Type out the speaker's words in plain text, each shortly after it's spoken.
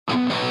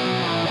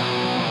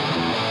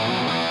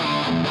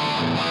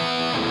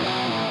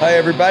Hi,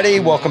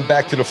 everybody. Welcome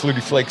back to the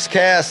Flutie Flakes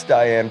cast.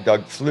 I am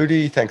Doug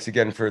Flutie. Thanks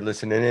again for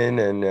listening in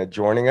and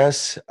joining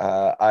us.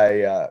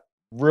 I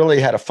really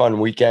had a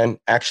fun weekend.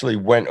 Actually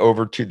went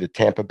over to the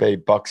Tampa Bay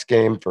Bucks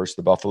game versus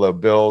the Buffalo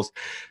Bills.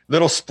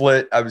 Little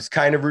split. I was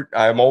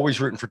I'm always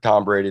rooting for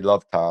Tom Brady.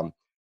 Love Tom.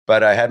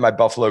 But I had my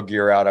Buffalo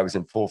gear out. I was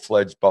in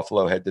full-fledged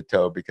Buffalo head to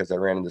toe because I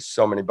ran into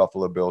so many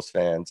Buffalo Bills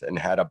fans and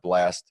had a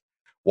blast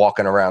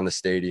walking around the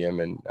stadium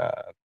and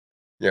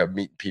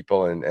meeting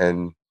people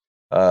and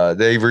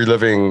they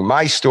reliving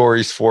my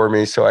stories for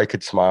me so I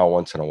could smile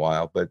once in a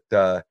while.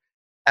 But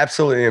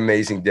absolutely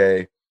amazing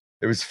day.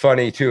 It was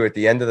funny too. At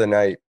the end of the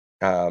night,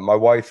 my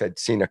wife had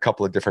seen a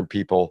couple of different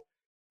people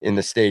in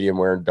the stadium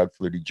wearing Doug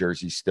Flutie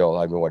jerseys still.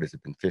 I mean, what has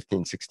it been,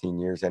 15, 16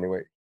 years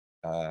anyway?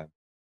 Uh,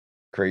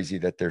 Crazy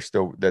that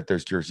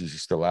those jerseys are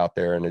still out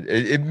there. And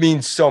it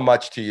means so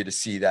much to you to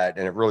see that.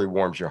 And it really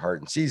warms your heart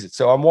and sees it.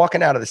 So I'm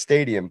walking out of the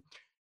stadium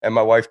and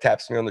my wife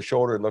taps me on the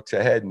shoulder and looks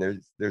ahead,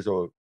 and there's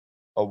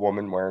a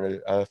woman wearing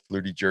a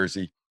Flutie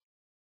jersey,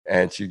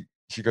 and she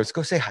goes,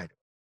 "Go say hi to him."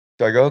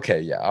 So I go, "Okay,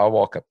 yeah, I'll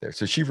walk up there."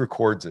 So she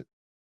records it,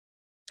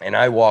 and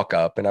I walk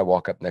up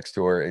next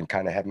to her and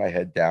kind of had my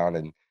head down,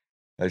 and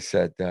I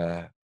said,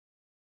 "Did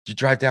you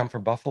drive down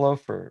from Buffalo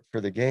for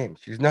the game?"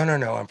 She goes, "No, no,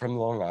 no, I'm from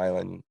Long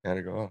Island." And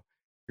I go, "Oh,"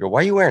 I go,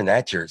 "Why are you wearing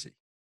that jersey?"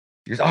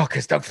 She goes, "Oh,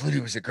 because Doug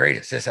Flutie was the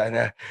greatest." This and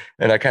that.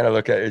 And I kind of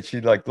look at it.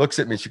 She like looks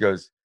at me. She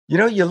goes,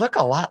 "You look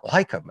a lot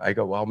like him." I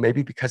go, "Well,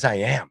 maybe because I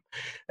am."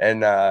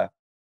 And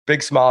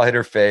big smile hit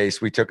her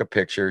face. We took a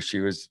picture. She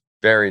was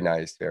very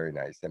nice, very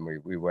nice. And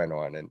we went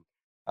on. And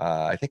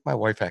I think my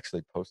wife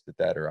actually posted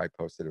that, or I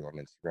posted it on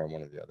Instagram,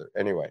 one or the other.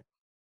 Anyway,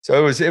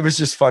 so it was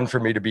just fun for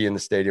me to be in the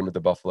stadium with the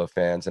Buffalo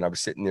fans, and I was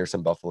sitting near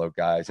some Buffalo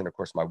guys. And of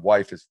course, my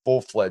wife is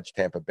full-fledged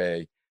Tampa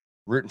Bay,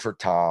 rooting for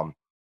Tom.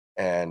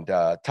 And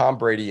Tom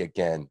Brady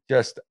again,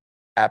 just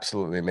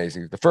absolutely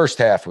amazing. The first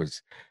half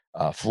was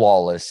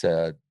flawless.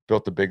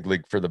 Built a big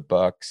league for the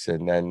Bucks,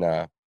 and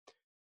then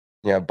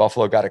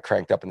Buffalo got it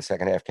cranked up in the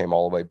second half, came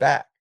all the way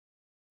back.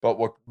 But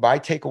what my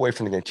takeaway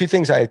from the game? Two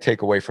things I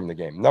take away from the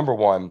game. Number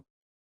one,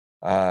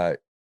 uh,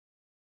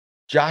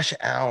 Josh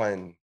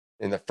Allen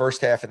in the first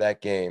half of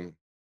that game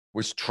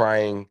was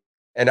trying,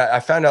 and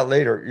I found out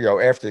later,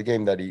 after the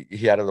game that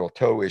he had a little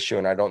toe issue,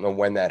 and I don't know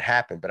when that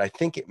happened, but I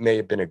think it may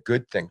have been a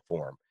good thing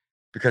for him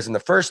because in the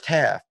first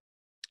half,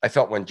 I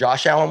felt when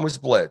Josh Allen was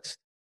blitzed,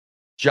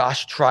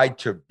 Josh tried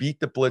to beat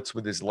the blitz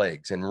with his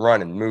legs and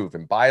run and move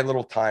and buy a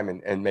little time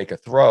and make a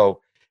throw.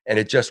 And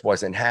it just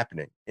wasn't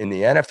happening in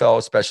the NFL,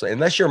 especially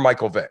unless you're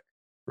Michael Vick,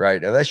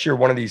 right? Unless you're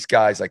one of these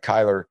guys like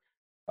Kyler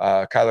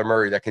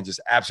Murray that can just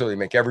absolutely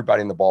make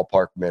everybody in the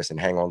ballpark miss and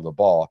hang on to the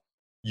ball.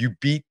 You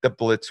beat the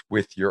blitz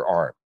with your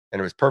arm. And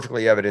it was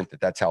perfectly evident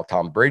that that's how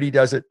Tom Brady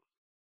does it.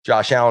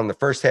 Josh Allen in the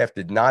first half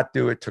did not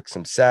do it, took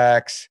some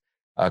sacks,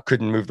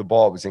 couldn't move the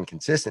ball. It was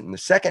inconsistent. In the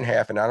second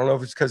half, and I don't know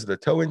if it's because of the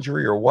toe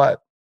injury or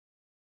what,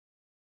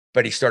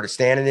 but he started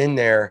standing in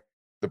there.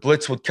 The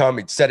blitz would come.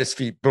 He'd set his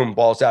feet, boom,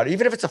 ball's out.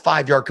 Even if it's a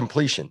 5-yard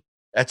completion,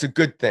 that's a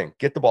good thing.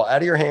 Get the ball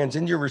out of your hands,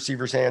 into your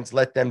receiver's hands.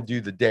 Let them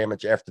do the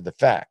damage after the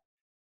fact.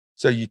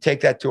 So you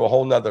take that to a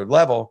whole nother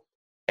level.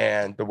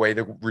 And the way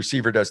the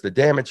receiver does the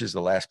damage is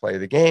the last play of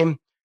the game.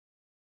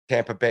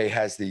 Tampa Bay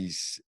has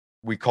these,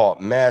 we call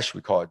it mesh, we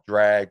call it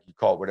drag, you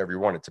call it whatever you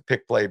want. It's a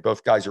pick play.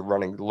 Both guys are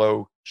running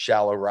low,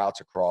 shallow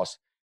routes across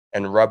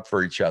and rub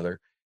for each other.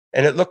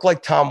 And it looked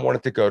like Tom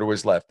wanted to go to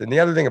his left. And the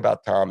other thing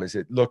about Tom is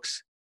he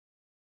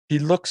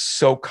looks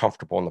so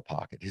comfortable in the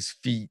pocket. His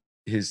feet,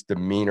 his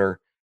demeanor,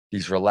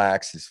 he's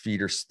relaxed, his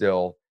feet are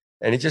still.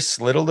 And he just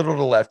slid a little to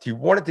the left. He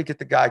wanted to get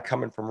the guy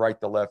coming from right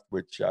to left,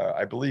 which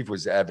I believe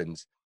was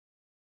Evans.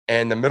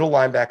 And the middle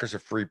linebacker's a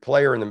free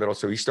player in the middle.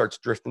 So he starts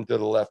drifting to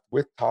the left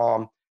with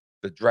Tom.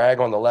 The drag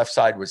on the left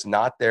side was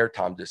not there.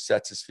 Tom just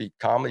sets his feet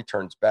calmly,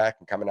 turns back,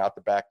 and coming out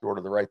the back door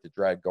to the right, the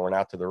drag going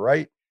out to the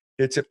right,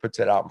 hits it, puts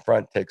it out in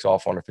front, takes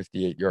off on a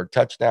 58-yard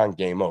touchdown,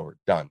 game over,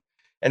 done.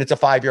 And it's a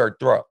 5-yard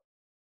throw.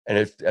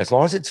 And as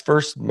long as it's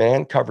first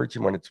man coverage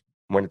and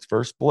when it's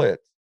first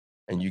blitz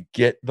and you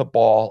get the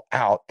ball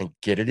out and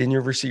get it in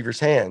your receiver's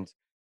hands,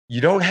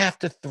 you don't have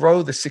to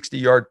throw the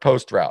 60-yard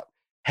post route.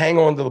 Hang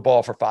on to the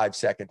ball for 5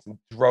 seconds and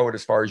throw it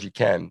as far as you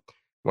can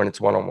when it's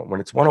one-on-one.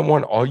 When it's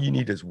one-on-one, all you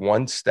need is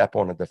one step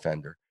on a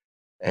defender.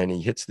 And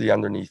he hits the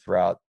underneath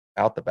route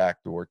out the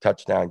back door,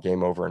 touchdown,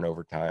 game over in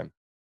overtime,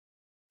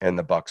 and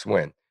the Bucks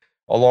win.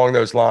 Along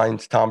those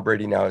lines, Tom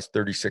Brady now has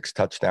 36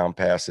 touchdown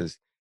passes.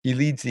 He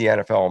leads the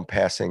NFL in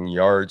passing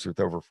yards with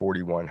over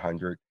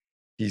 4,100.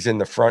 He's in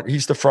the front.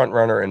 He's the front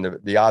runner and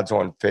the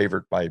odds-on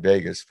favorite by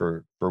Vegas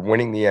for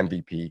winning the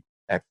MVP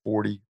at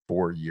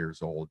 44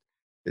 years old.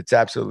 It's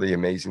absolutely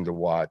amazing to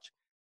watch.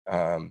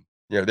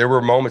 There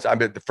were moments. I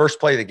mean, the first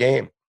play of the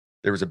game,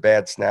 there was a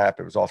bad snap.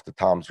 It was off to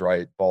Tom's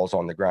right. Ball's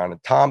on the ground.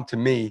 And Tom, to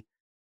me,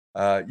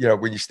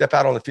 when you step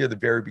out on the field at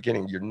the very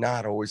beginning, you're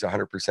not always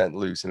 100%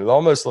 loose. And it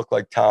almost looked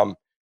like Tom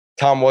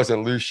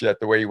wasn't loose yet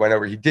the way he went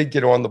over. He did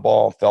get on the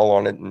ball, fell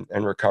on it,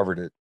 and recovered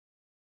it.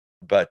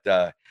 But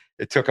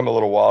it took him a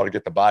little while to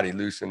get the body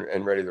loose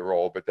and ready to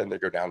roll. But then they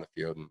go down the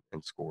field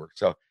and score.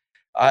 So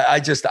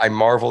I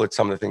marvel at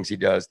some of the things he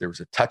does. There was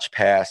a touch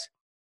pass.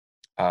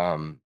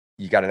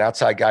 You got an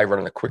outside guy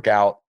running a quick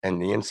out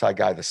and the inside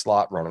guy, the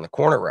slot, running the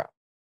corner route.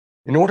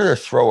 In order to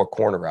throw a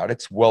corner route,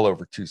 it's well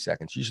over 2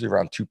 seconds, usually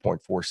around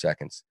 2.4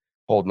 seconds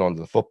holding on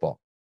to the football.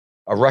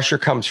 A rusher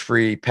comes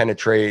free,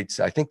 penetrates.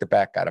 I think the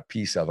back got a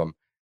piece of him,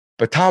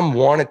 but Tom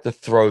wanted to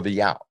throw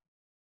the out.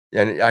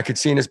 And I could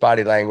see in his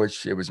body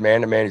language, it was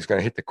man to man. He's going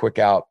to hit the quick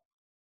out,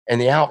 and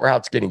the out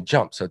route's getting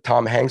jumped. So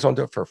Tom hangs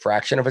onto it for a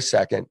fraction of a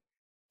second,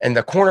 and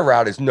the corner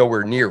route is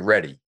nowhere near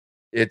ready.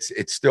 It's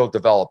still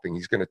developing.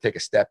 He's going to take a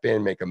step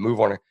in, make a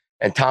move on it,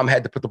 and Tom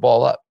had to put the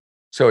ball up.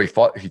 So he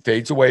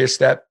fades away a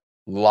step,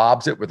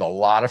 lobs it with a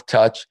lot of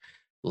touch,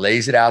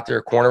 lays it out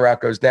there. Corner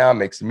route goes down,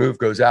 makes the move,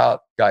 goes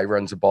out. Guy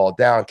runs the ball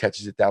down,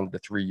 catches it down to the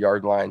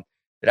 3-yard line.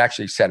 It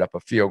actually set up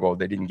a field goal.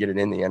 They didn't get it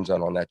in the end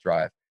zone on that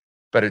drive,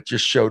 but it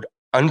just showed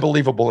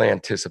unbelievable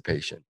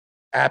anticipation.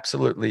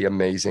 Absolutely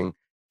amazing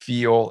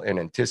feel and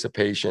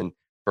anticipation,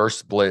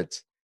 first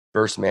blitz,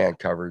 first man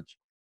coverage.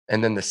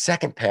 And then the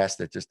second pass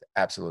that just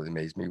absolutely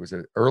amazed me was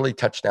an early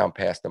touchdown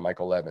pass to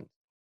Michael Evans.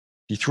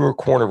 He threw a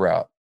corner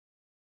route,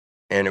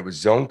 and it was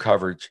zone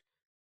coverage.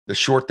 The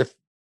short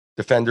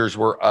defenders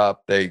were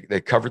up. They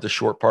covered the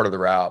short part of the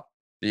route.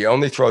 The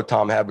only throw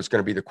Tom had was going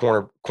to be the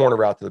corner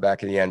route to the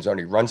back of the end zone.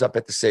 He runs up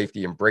at the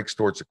safety and breaks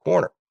towards the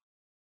corner.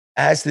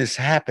 As this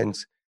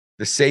happens,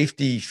 the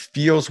safety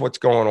feels what's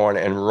going on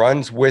and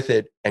runs with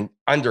it and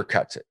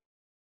undercuts it.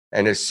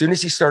 And as soon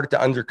as he started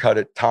to undercut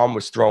it, Tom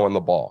was throwing the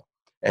ball.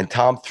 And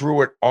Tom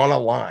threw it on a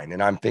line.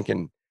 And I'm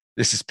thinking,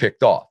 this is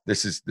picked off.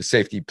 This is the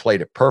safety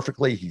played it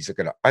perfectly. He's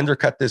going to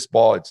undercut this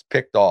ball. It's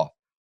picked off.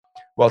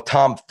 Well,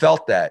 Tom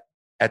felt that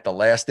at the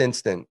last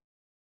instant,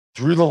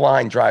 threw the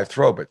line drive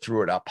throw, but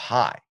threw it up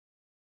high.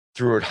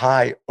 Threw it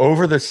high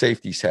over the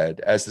safety's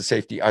head as the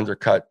safety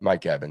undercut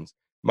Mike Evans.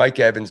 Mike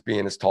Evans,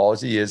 being as tall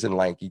as he is and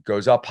lanky,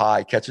 goes up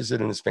high, catches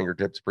it in his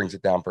fingertips, brings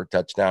it down for a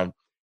touchdown,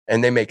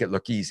 and they make it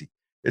look easy.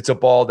 It's a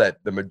ball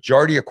that the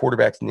majority of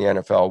quarterbacks in the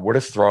NFL would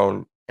have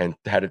thrown and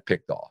had it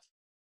picked off.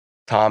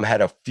 Tom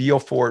had a feel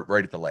for it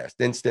right at the last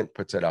instant,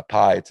 puts it up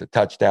high. It's a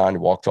touchdown. He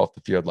walks off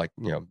the field like,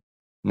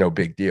 no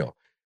big deal.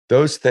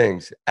 Those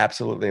things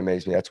absolutely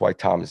amaze me. That's why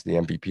Tom is the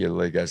MVP of the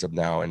league as of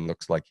now and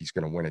looks like he's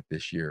going to win it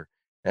this year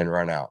and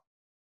run out.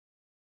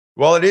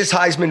 Well, it is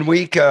Heisman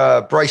week.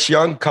 Bryce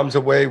Young comes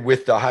away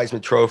with the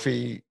Heisman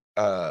Trophy.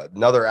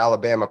 Another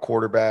Alabama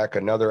quarterback,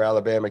 another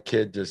Alabama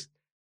kid. Just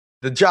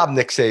the job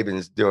Nick Saban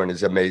is doing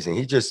is amazing.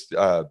 He's just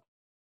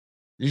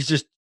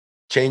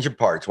changing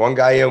parts. One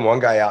guy in, one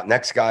guy out,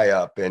 next guy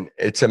up, and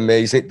it's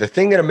amazing. The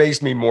thing that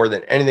amazed me more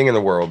than anything in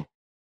the world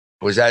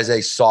was as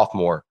a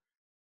sophomore,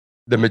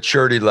 the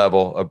maturity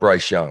level of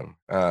Bryce Young.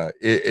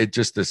 It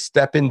just to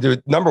step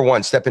into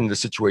the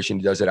situation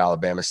he does at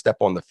Alabama, step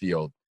on the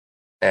field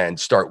and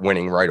start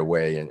winning right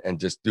away and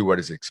just do what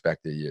is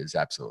expected is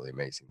absolutely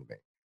amazing to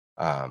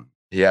me.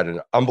 He had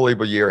an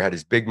unbelievable year, had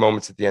his big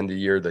moments at the end of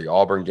the year, the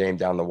Auburn game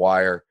down the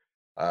wire,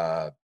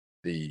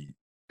 the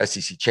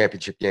SEC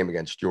championship game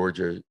against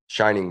Georgia,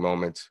 shining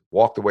moments,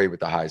 walked away with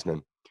the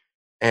Heisman.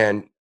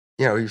 And,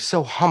 he was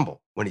so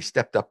humble when he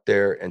stepped up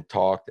there and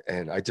talked.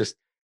 And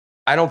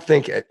I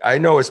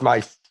know it's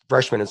my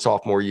freshman and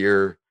sophomore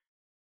year.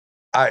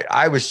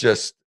 I was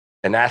just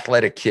an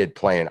athletic kid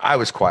playing. I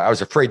was quiet. I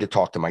was afraid to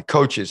talk to my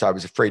coaches. I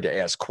was afraid to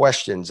ask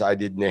questions. I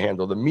didn't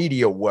handle the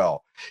media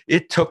well.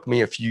 It took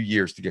me a few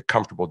years to get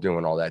comfortable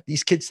doing all that.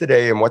 These kids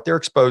today and what they're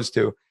exposed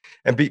to,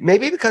 and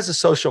maybe because of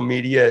social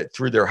media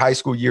through their high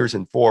school years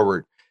and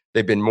forward,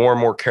 they've been more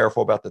and more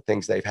careful about the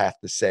things they have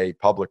to say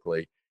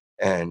publicly,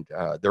 and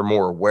they're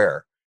more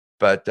aware.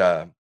 But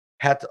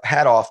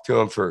hat off to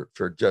them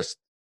for just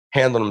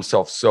handling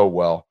themselves so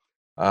well.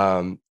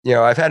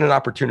 I've had an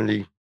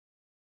opportunity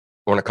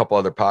on a couple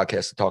other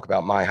podcasts to talk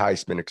about my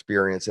Heisman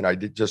experience, and I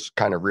did just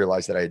kind of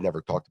realize that I had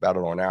never talked about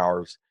it on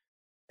ours.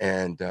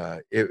 And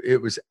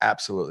it was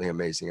absolutely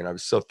amazing. And I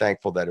was so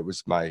thankful that it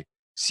was my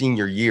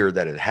senior year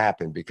that it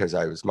happened because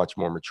I was much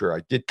more mature.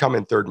 I did come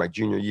in third my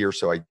junior year,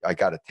 so I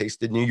got a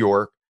taste in New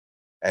York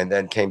and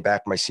then came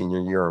back my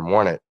senior year and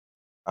won it.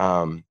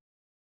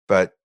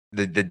 But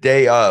the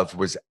day of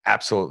was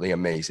absolutely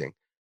amazing.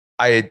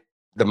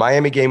 The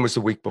Miami game was the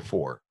week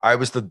before. I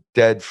was the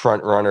dead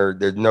front runner.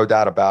 There's no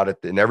doubt about it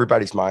in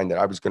everybody's mind that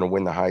I was going to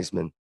win the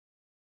Heisman,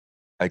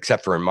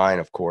 except for in mine,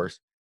 of course.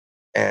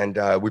 And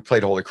we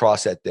played Holy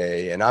Cross that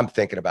day, and I'm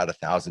thinking about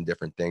 1,000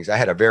 different things. I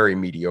had a very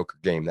mediocre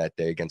game that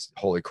day against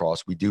Holy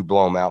Cross. We do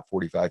blow them out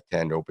 45-10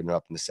 to open it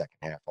up in the second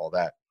half, all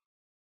that.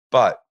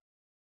 But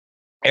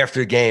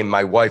after the game,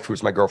 my wife, who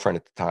was my girlfriend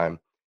at the time,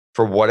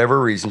 for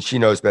whatever reason, she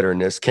knows better than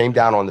this, came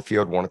down on the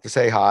field, wanted to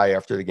say hi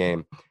after the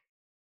game.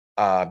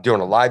 Doing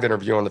a live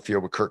interview on the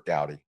field with Kirk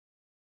Dowdy.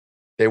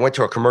 They went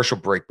to a commercial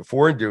break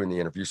before doing the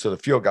interview, so the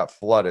field got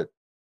flooded.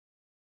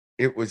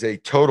 It was a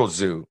total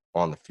zoo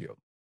on the field.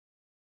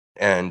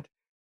 And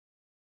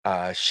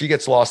she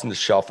gets lost in the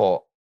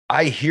shuffle.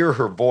 I hear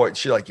her voice.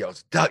 She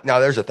yells, Doug. Now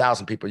there's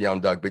 1,000 people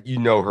yelling Doug, but you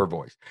know her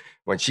voice.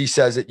 When she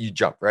says it, you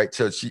jump, right?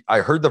 So I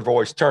heard the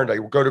voice, turned, I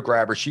go to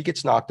grab her. She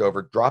gets knocked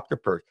over, dropped her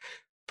purse,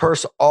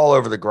 purse all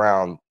over the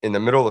ground in the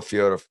middle of the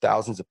field of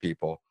thousands of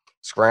people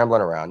scrambling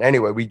around.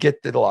 Anyway, we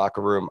get to the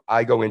locker room.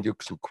 I go into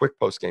some quick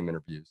post-game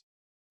interviews.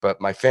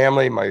 But my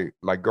family,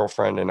 my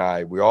girlfriend and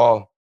I,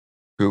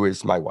 who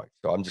is my wife.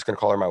 So I'm just going to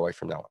call her my wife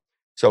from now on.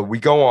 So we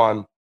go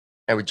on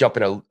and we jump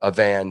in a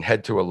van,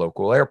 head to a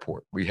local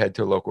airport. We head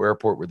to a local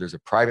airport where there's a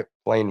private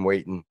plane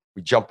waiting.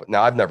 We jump.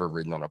 Now, I've never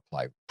ridden on a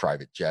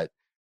private jet.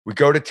 We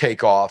go to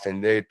take off,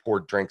 and they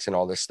poured drinks and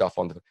all this stuff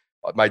on the.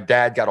 My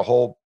dad got a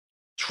whole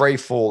tray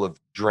full of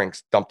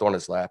drinks dumped on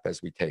his lap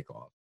as we take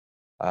off.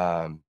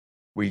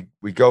 We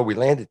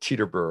land at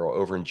Teterboro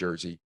over in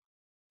Jersey.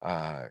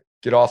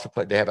 Get off the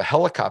plane. They have a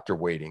helicopter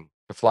waiting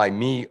to fly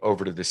me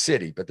over to the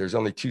city, but there's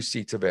only 2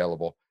 seats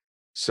available.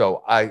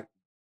 So I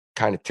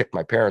kind of ticked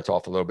my parents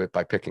off a little bit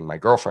by picking my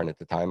girlfriend at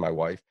the time, my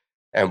wife,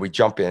 and we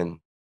jump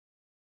in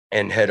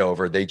and head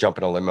over. They jump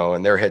in a limo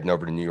and they're heading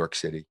over to New York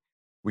City.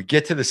 We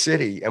get to the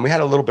city and we had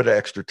a little bit of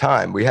extra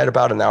time. We had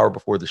about an hour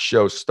before the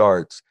show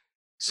starts.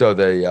 So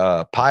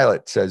the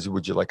pilot says,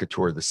 "Would you like a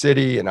tour of the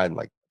city?" And I'm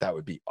like, "That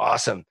would be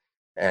awesome."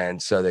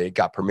 And so they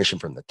got permission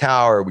from the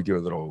tower. We do a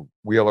little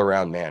wheel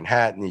around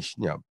Manhattan,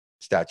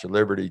 Statue of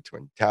Liberty,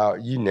 Twin Tower,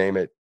 you name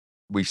it.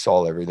 We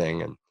saw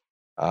everything.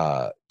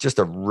 And just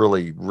a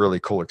really, really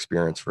cool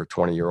experience for a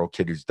 20-year-old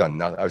kid who's done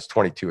nothing. I was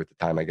 22 at the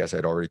time. I guess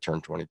I'd already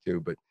turned 22,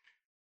 but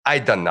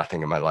I'd done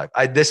nothing in my life.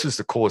 This was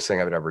the coolest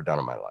thing I've ever done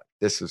in my life.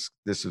 This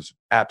was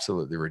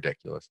absolutely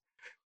ridiculous.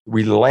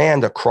 We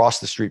land across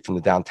the street from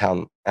the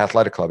downtown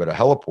athletic club at a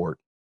heliport,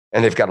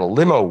 and they've got a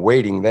limo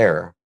waiting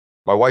there.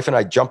 My wife and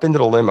I jump into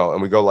the limo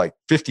and we go like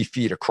 50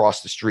 feet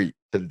across the street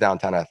to the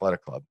downtown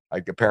athletic club.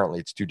 Apparently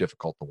it's too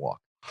difficult to walk.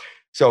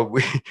 So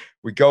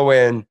we go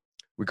in,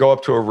 we go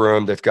up to a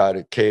room. They've got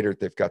it catered.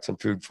 They've got some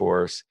food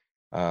for us.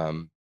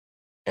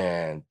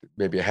 And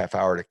maybe a half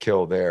hour to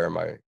kill there.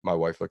 My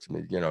wife looks at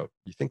me, you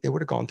think they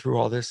would have gone through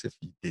all this if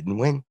you didn't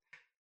win?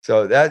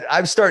 So that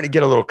I'm starting to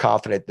get a little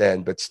confident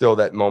then, but still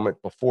that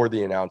moment before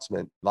the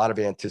announcement, a lot of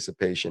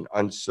anticipation,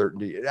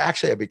 uncertainty.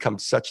 Actually, I become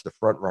such the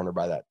front runner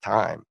by that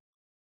time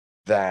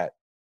that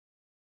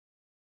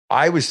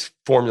I was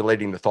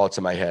formulating the thoughts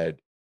in my head.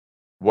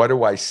 What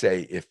do I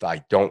say if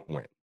I don't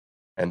win?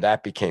 And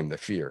that became the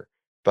fear.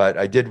 But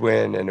I did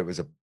win, and it was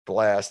a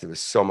blast. It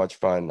was so much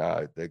fun.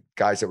 The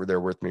guys that were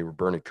there with me were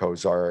Bernie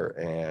Kosar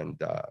and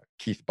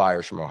Keith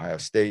Byers from Ohio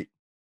State.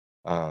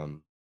 Had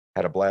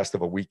a blast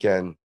of a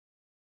weekend.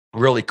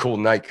 Really cool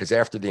night because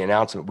after the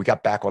announcement, we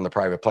got back on the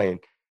private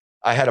plane.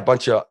 I had a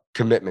bunch of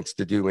commitments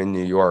to do in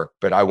New York,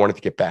 but I wanted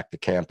to get back to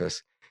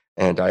campus.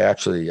 And I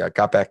actually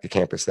got back to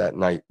campus that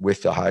night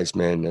with the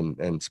Heisman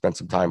and spent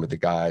some time with the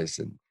guys.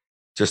 And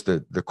just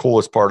the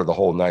coolest part of the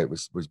whole night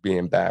was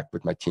being back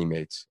with my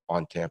teammates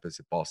on campus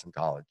at Boston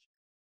College.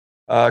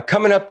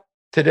 Coming up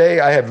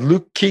today, I have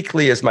Luke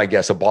Kuechly as my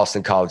guest, a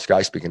Boston College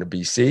guy, speaking of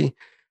BC.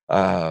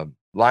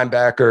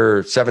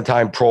 Linebacker,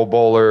 7-time Pro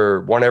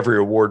Bowler, won every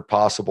award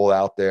possible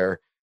out there.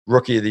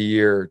 Rookie of the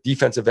Year,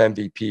 defensive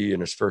MVP in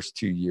his first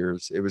 2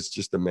 years. It was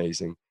just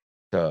amazing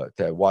to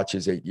watch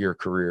his 8-year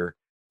career.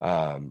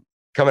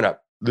 Coming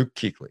up, Luke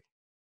Kuechly.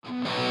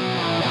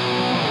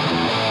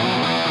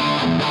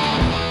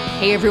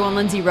 Hey everyone,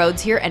 Lindsay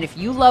Rhodes here, and if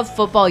you love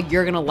football,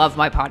 you're going to love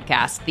my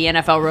podcast, The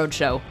NFL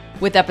Roadshow.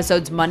 With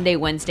episodes Monday,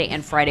 Wednesday,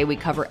 and Friday, we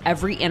cover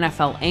every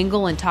NFL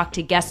angle and talk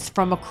to guests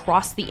from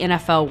across the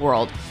NFL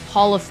world,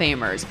 Hall of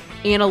Famers,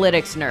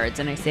 analytics nerds,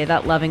 and I say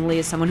that lovingly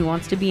as someone who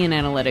wants to be an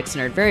analytics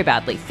nerd very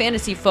badly,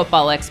 fantasy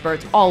football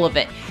experts, all of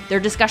it. They're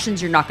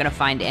discussions you're not going to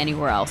find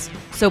anywhere else.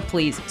 So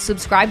please,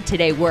 subscribe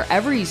today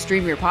wherever you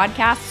stream your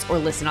podcasts or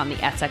listen on the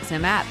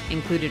SXM app,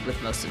 included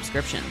with most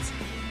subscriptions.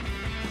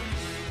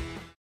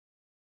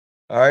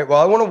 All right.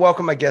 Well, I want to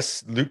welcome my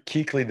guest, Luke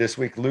Kuechly, this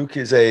week. Luke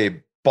is a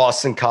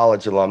Boston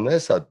College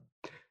alumnus, a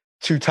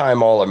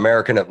 2-time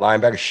All-American at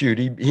linebacker. Shoot,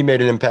 he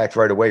made an impact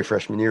right away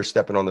freshman year,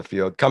 stepping on the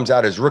field. Comes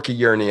out his rookie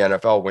year in the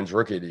NFL, wins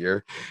Rookie of the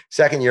Year.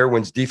 Second year,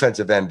 wins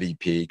Defensive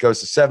MVP.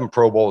 Goes to 7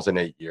 Pro Bowls in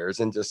 8 years.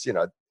 And just,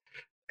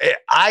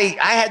 I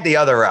had the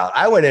other route.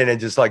 I went in and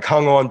just like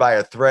hung on by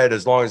a thread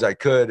as long as I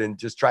could and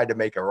just tried to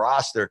make a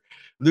roster.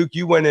 Luke,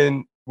 you went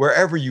in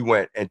wherever you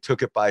went and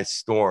took it by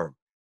storm.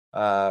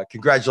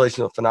 Congratulations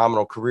on a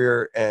phenomenal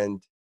career.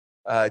 And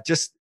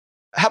just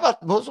how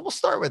about, we'll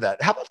start with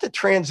that. How about the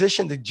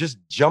transition to just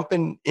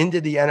jumping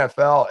into the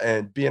NFL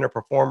and being a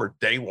performer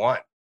day one?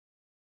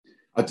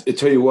 I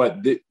tell you what,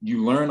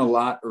 you learn a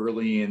lot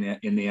early in the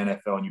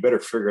NFL, and you better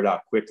figure it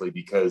out quickly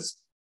because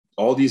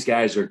all these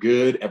guys are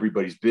good.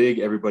 Everybody's big,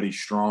 everybody's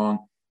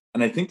strong.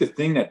 And I think the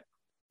thing that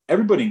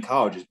everybody in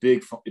college is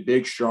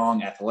big,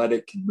 strong,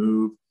 athletic, can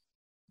move,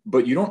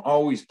 but you don't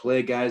always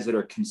play guys that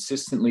are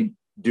consistently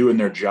doing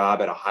their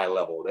job at a high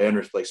level. They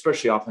understand,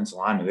 especially offensive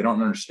linemen, they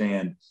don't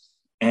understand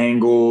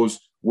angles,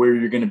 where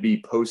you're going to be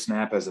post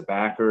snap as a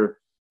backer.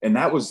 And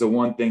that was the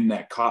one thing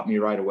that caught me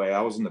right away.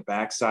 I was in the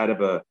backside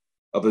of a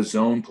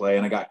zone play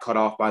and I got cut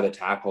off by the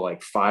tackle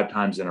like 5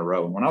 times in a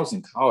row. And when I was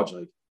in college,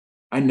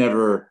 that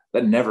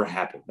never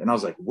happened. And I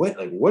was like,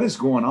 what is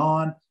going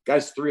on?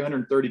 Guy's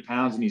 330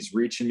 pounds and he's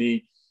reaching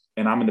me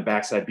and I'm in the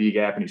backside B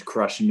gap and he's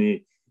crushing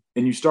me.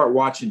 and you start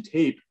watching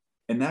tape,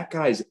 and that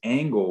guy's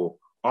angle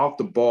off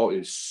the ball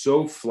is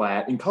so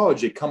flat. In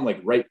college, they come like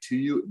right to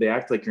you. They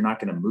act like you're not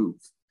going to move.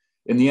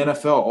 In the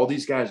NFL, all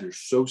these guys are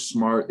so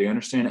smart. They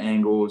understand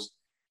angles.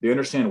 They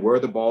understand where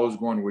the ball is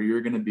going, where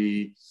you're going to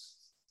be.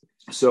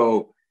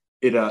 So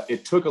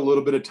it took a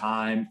little bit of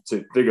time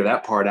to figure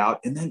that part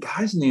out. And then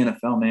guys in the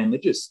NFL, man, they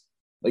just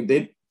like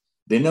they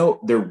know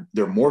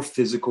they're more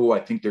physical. I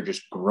think they're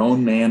just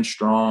grown man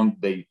strong.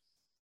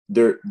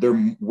 They're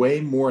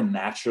way more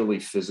naturally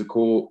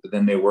physical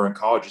than they were in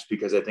college, just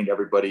because I think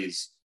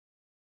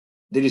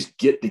they just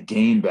get the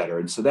game better.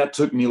 And so that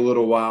took me a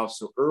little while.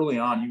 So early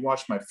on, you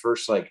watch my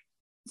first like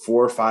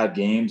 4 or 5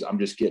 games, I'm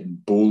just getting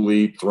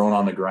bullied, thrown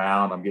on the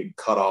ground. I'm getting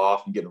cut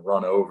off. I'm getting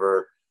run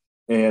over.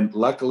 And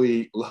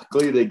luckily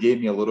they gave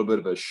me a little bit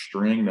of a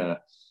string to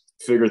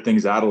figure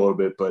things out a little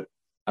bit. But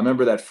I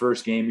remember that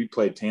first game we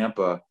played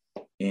Tampa,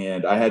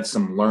 and I had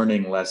some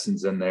learning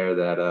lessons in there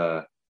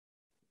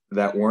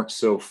that weren't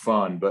so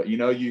fun. But,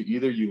 you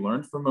either you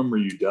learn from them or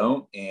you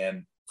don't.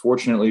 And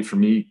fortunately for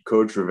me,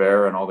 Coach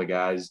Rivera and all the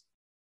guys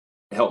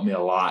helped me a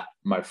lot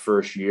my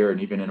first year,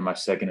 and even into my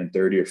second and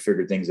third year,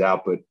 figured things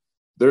out. But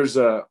there's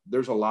a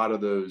lot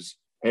of those,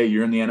 hey,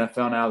 you're in the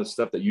NFL now, the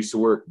stuff that used to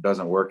work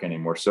doesn't work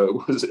anymore.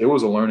 So it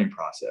was a learning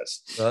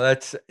process. Well,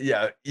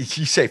 if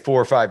you say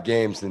 4 or 5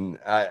 games, and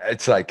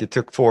it's like it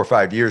took 4 or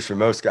 5 years for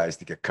most guys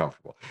to get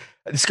comfortable.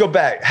 Let's go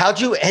back.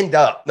 How'd you end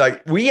up?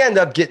 Like, we end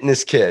up getting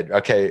this kid.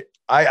 Okay.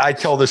 I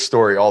tell this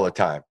story all the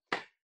time.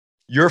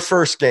 Your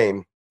first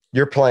game,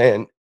 you're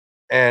playing,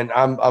 and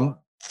I'm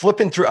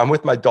flipping through. I'm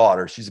with my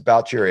daughter. She's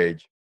about your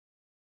age.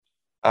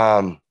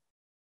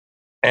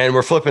 And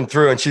we're flipping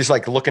through, and she's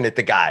like looking at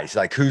the guys,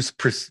 like who's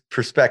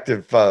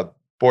prospective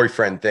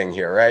boyfriend thing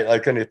here, right?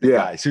 Like looking at the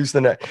guys, who's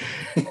the next?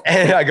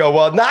 And I go,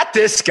 well, not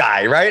this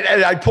guy, right?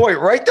 And I point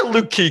right to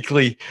Luke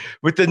Kuechly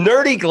with the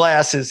nerdy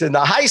glasses and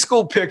the high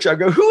school picture. I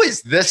go, who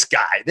is this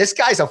guy? This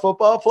guy's a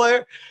football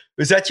player.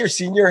 Was that your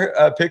senior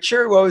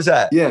picture? What was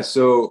that? Yeah.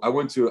 So I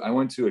went to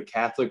a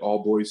Catholic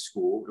all boys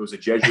school. It was a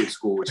Jesuit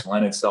school, which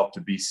lent itself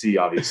to BC,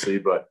 obviously.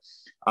 But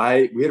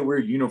we had a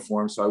weird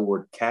uniform, so I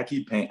wore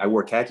khaki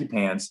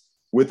pants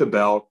with a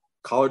belt,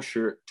 collared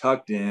shirt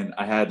tucked in.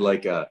 I had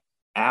like a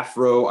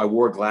afro. I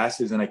wore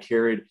glasses, and I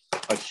carried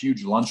a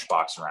huge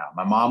lunchbox around.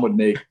 My mom would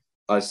make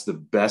us the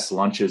best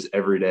lunches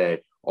every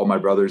day, all my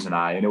brothers and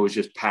I, and it was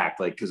just packed,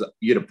 like, because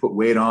you had to put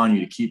weight on,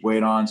 you had to keep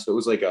weight on. So it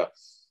was like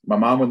my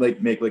mom would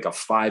like make like a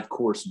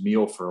 5-course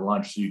meal for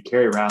lunch. So you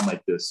carry around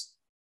like this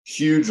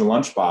huge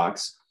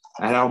lunchbox.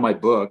 I had all my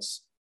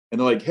books, and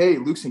they're like, hey,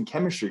 Luke's in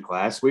chemistry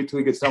class. Wait till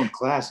he gets done with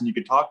class and you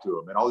can talk to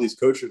him. And all these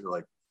coaches were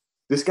like,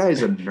 this guy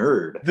is a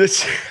nerd.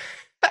 This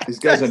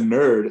guy's a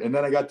nerd. And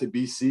then I got to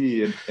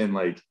BC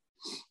and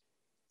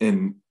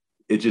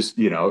it just,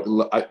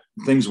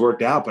 things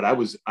worked out. But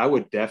I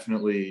would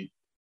definitely,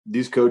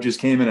 these coaches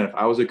came in, and if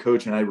I was a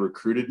coach and I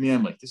recruited me,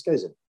 I'm like, this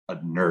guy's a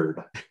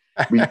nerd.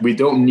 We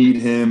don't need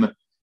him.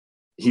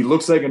 He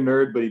looks like a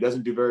nerd, but he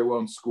doesn't do very well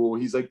in school.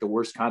 He's like the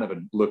worst kind of a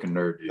looking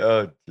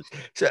nerd.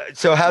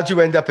 So how'd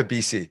you end up at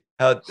BC?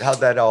 How'd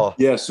that all?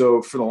 Yeah.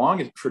 So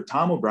for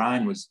Tom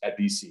O'Brien was at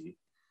BC.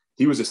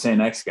 He was a St.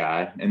 X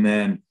guy, and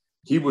then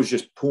he was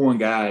just pulling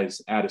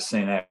guys out of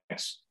St.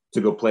 X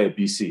to go play at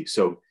BC.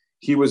 So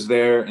he was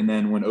there, and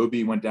then when OB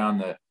went down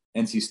to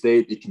NC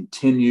State, it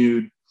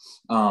continued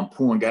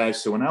pulling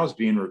guys. So when I was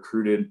being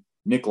recruited,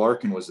 Nick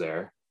Larkin was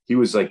there. He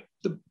was like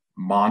the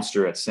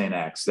monster at St.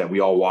 X that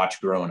we all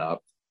watched growing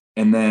up.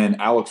 And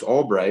then Alex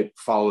Albright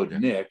followed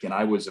Nick, and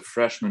I was a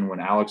freshman when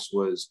Alex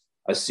was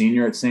a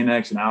senior at St.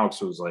 X, and Alex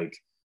was like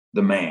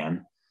the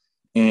man.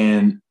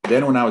 And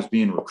then when I was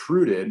being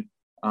recruited,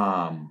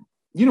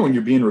 when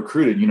you're being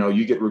recruited,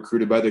 you get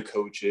recruited by the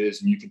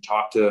coaches, and you can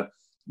talk to,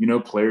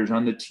 players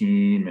on the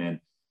team, and,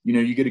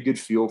 you get a good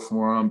feel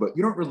for them, but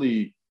you don't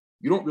really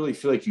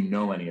feel like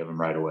any of them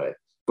right away.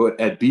 But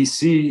at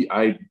BC,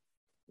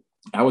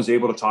 I was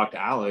able to talk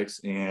to Alex,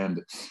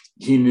 and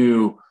he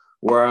knew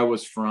where I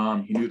was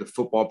from. He knew the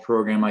football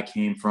program I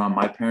came from.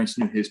 My parents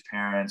knew his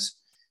parents.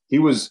 He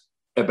was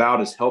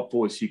about as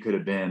helpful as he could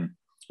have been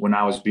when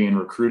I was being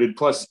recruited.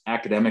 Plus,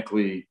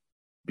 academically,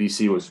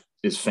 BC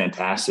is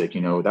fantastic.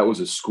 That was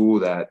a school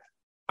that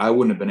I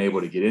wouldn't have been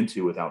able to get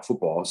into without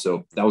football.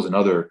 So that was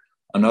another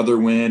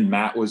win.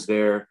 Matt was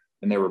there,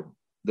 and they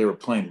were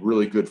playing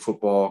really good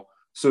football.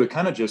 So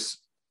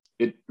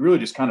it really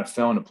just kind of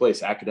fell into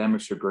place.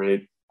 Academics are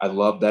great. I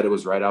loved that it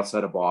was right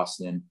outside of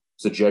Boston.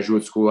 It's a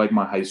Jesuit school like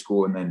my high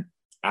school. And then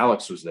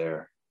Alex was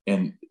there,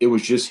 and he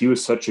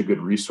was such a good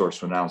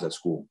resource when I was at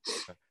school.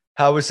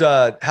 How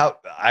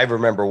I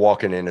remember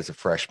walking in as a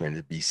freshman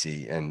at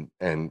BC,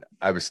 and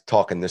I was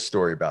talking this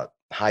story about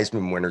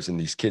Heisman winners and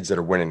these kids that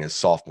are winning as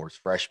sophomores,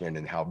 freshmen,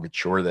 and how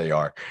mature they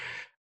are.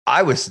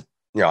 I was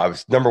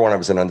number one, I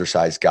was an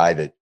undersized guy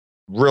that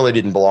really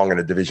didn't belong in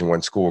a Division I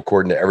school,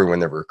 according to everyone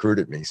that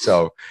recruited me.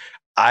 So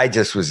I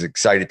just was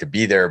excited to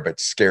be there, but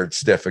scared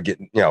stiff of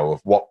getting, of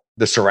what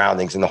the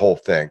surroundings and the whole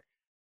thing.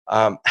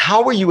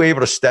 How were you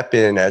able to step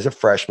in as a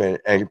freshman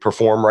and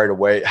perform right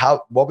away?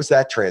 What was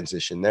that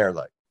transition there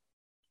like?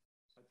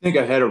 think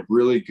I had a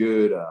really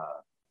good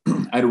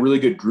I had a really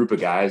good group of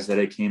guys that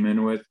I came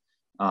in with.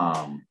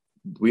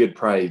 We had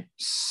probably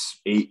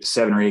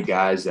 7 or 8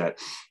 guys that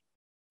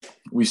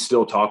we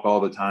still talk all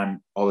the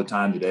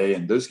time today.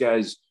 And those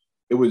guys,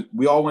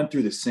 we all went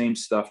through the same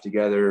stuff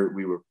together.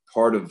 We were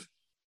part of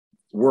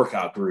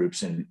workout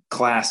groups and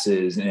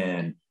classes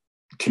and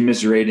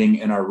commiserating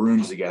in our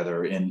rooms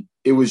together. And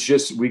it was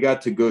just, we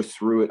got to go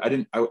through it. I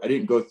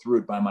didn't go through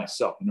it by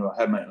myself.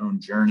 I had my own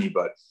journey,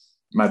 but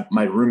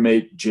my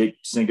roommate, Jake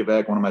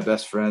Sinkovec, one of my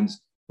best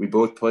friends, we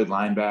both played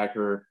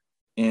linebacker,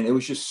 and it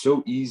was just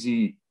so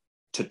easy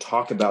to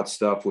talk about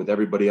stuff with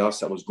everybody else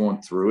that was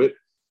going through it.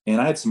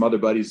 And I had some other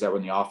buddies that were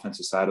on the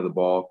offensive side of the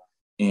ball.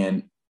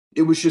 And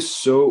it was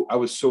just I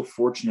was so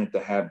fortunate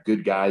to have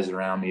good guys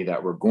around me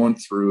that were going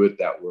through it,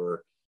 that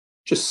were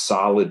just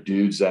solid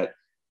dudes that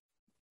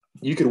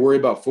you could worry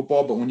about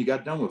football, but when you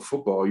got done with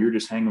football, you're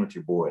just hanging with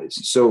your boys.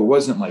 So it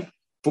wasn't like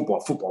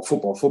football.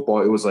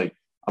 It was like,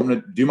 I'm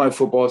going to do my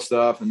football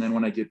stuff. And then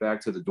when I get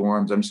back to the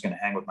dorms, I'm just going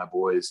to hang with my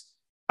boys.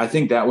 I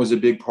think that was a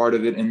big part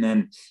of it. And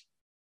then,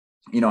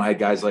 I had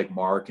guys like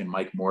Mark and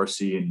Mike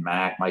Morrissey and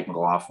Mike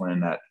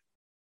McLaughlin that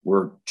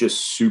were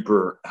just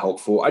super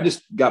helpful. I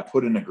just got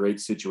put in a great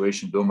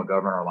situation. Bill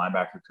McGovern, our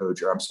linebacker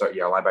coach, our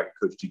linebacker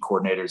coach, D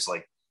coordinator, is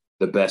like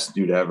the best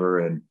dude ever.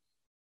 And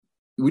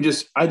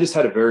I just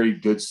had a very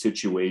good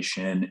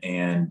situation.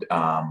 And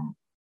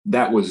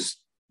that was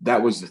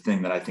the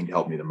thing that I think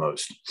helped me the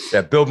most.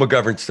 Yeah. Bill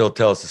McGovern still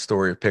tells the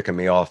story of picking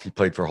me off. He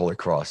played for Holy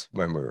Cross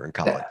when we were in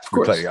college.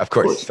 Yeah, of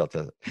course. He still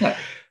does it. Yeah.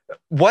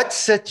 What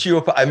sets you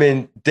up? I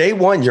mean, day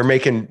one, you're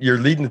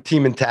leading the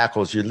team in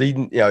tackles. You're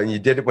leading, and you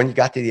did it when you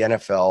got to the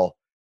NFL.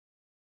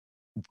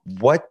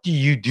 What do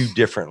you do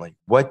differently?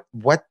 What,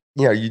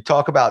 you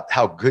talk about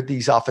how good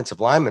these offensive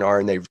linemen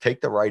are, and they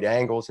take the right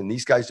angles, and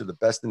these guys are the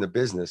best in the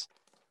business.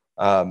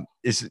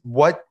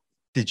 What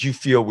did you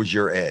feel was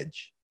your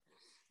edge?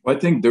 Well, I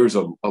think there's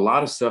a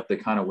lot of stuff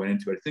that kind of went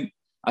into it.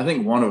 I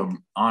think one of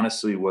them,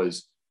 honestly,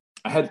 was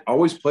I had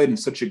always played in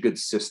such a good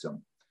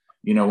system.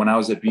 When I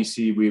was at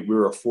BC, we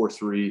were a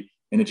 4-3,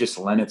 and it just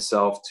lent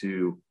itself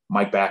to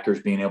Mike Backers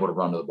being able to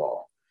run to the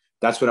ball.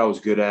 That's what I was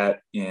good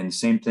at. And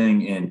same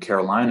thing in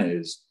Carolina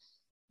is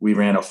we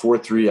ran a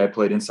 4-3. I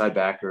played inside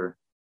backer,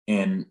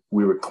 and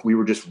we were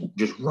just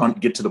run,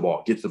 get to the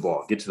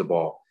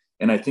ball.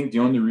 And I think the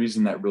only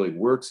reason that really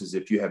works is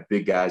if you have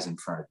big guys in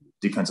front of you,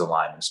 defensive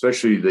linemen,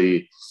 especially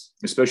the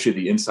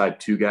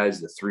inside 2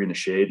 guys, the 3 in the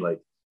shade. Like,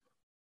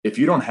 if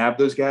you don't have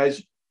those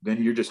guys,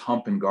 then you're just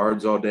humping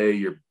guards all day.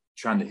 You're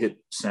trying to hit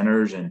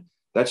centers, and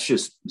that's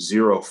just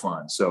zero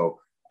fun. So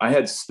I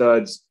had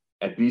studs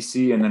at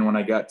BC. And then when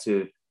I got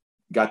to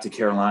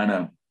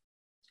Carolina,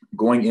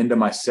 going into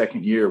my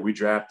second year, we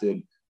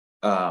drafted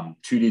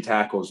 2D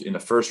tackles in the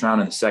first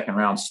round and the second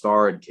round,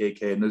 Star and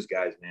KK. And those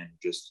guys, man,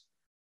 just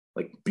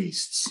like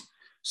beasts.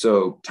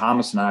 So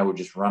Thomas and I would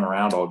just run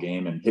around all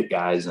game and hit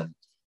guys. And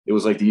it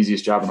was like the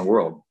easiest job in the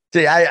world.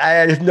 See,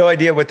 I have no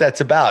idea what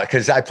that's about,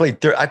 because I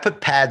put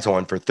pads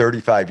on for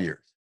 35 years.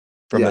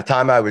 From the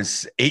time I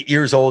was 8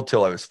 years old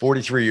till I was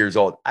 43 years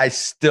old, I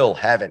still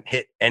haven't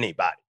hit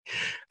anybody.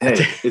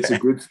 Hey,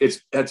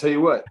 I tell you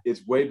what,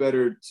 it's way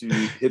better to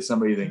hit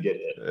somebody than get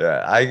hit.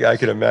 Yeah, I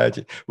can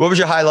imagine. What was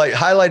your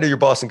highlight of your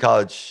Boston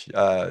College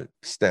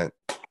stint?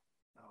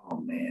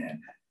 Oh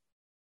man.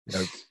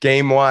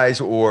 Game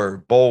wise or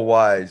bowl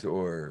wise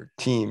or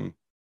team?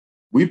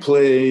 We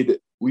played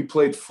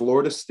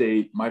Florida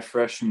State my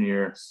freshman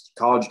year,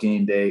 college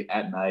game day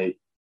at night.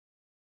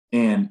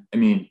 And I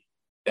mean,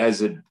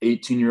 as an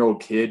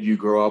 18-year-old kid, you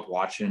grow up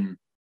watching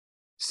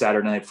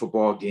Saturday Night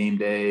Football game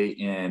day.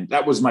 And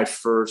that was my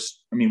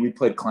first. I mean, we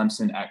played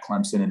Clemson at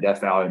Clemson in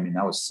Death Valley. I mean,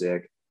 that was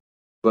sick.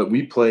 But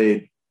we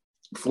played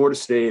Florida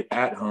State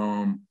at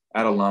home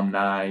at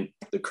Alumni.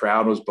 The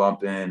crowd was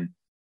bumping.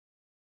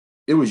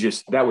 That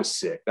was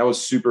sick. That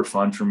was super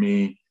fun for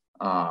me.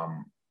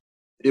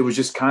 It was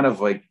just kind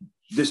of like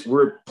this,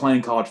 we're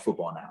playing college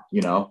football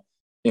now,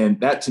 and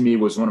that to me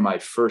was one of my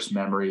first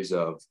memories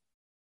of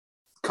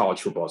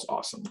college football. Is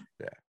awesome.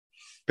 Yeah.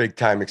 Big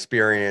time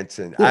experience.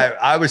 And yeah.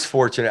 I was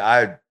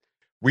fortunate.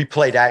 We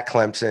played at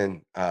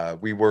Clemson.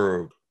 We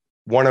were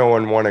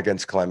 1-0-1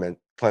 against Clemson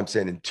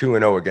and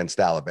 2-0 against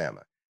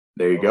Alabama.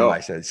 There you go.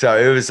 So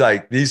it was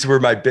like, these were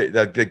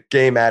the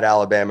game at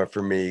Alabama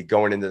for me.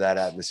 Going into that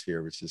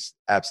atmosphere was just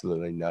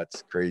absolutely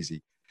nuts,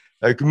 crazy.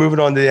 Moving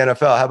on to the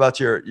NFL. How about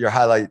your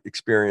highlight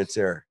experience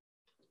there?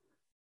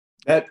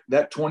 That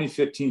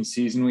 2015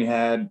 season we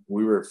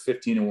were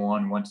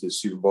 15-1, went to the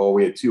Super Bowl.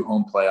 We had 2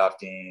 home playoff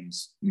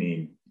games. I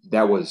mean,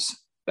 that was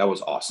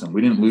awesome.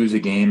 We didn't lose a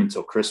game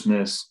until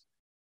Christmas.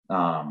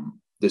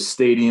 The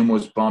stadium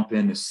was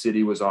bumping. The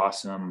city was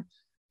awesome.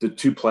 The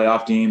 2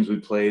 playoff games we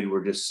played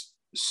were just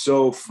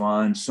so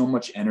fun, so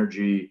much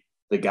energy.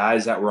 The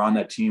guys that were on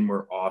that team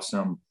were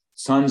awesome.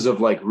 Tons of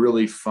like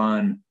really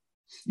fun.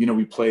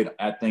 We played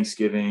on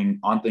Thanksgiving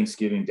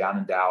down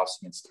in Dallas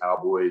against the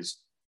Cowboys.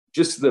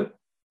 Just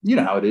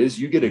how it is.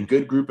 You get a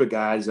good group of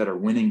guys that are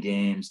winning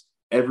games.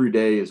 Every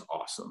day is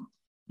awesome.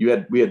 We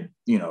had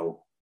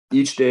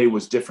each day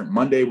was different.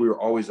 Monday, we were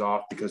always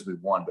off because we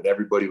won, but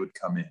everybody would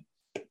come in.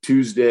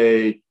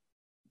 Tuesday,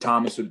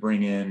 Thomas would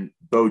bring in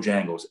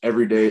Bojangles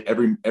every day,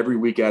 every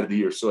week out of the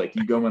year. So like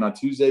you go in on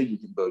Tuesday, you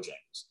get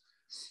Bojangles.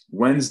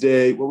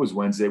 Wednesday, what was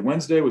Wednesday?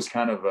 Wednesday was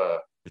kind of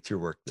it's your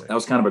work day. That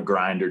was kind of a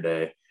grinder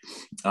day.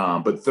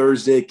 But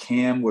Thursday,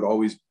 Cam would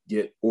always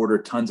order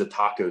tons of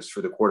tacos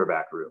for the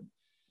quarterback room.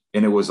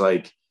 And it was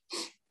like,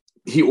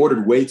 he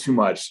ordered way too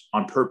much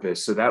on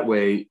purpose. So that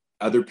way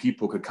other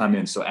people could come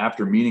in. So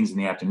after meetings in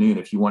the afternoon,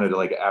 if you wanted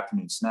like an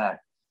afternoon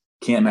snack,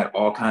 Cam had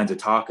all kinds of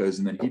tacos.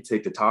 And then he'd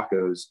take the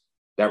tacos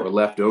that were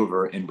left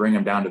over and bring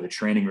them down to the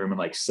training room and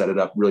like set it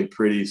up really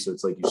pretty. So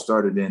it's like you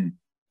started in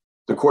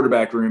the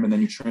quarterback room and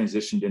then you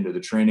transitioned into the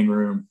training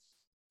room.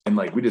 And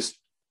like, we're just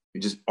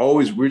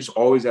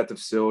always at the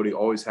facility,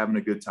 always having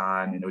a good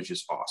time. And it was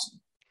just awesome.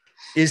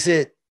 Is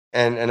it,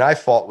 and I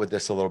fought with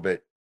this a little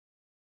bit,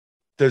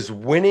 does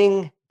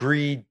winning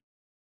breed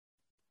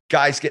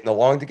guys getting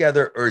along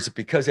together, or is it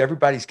because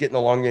everybody's getting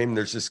along game,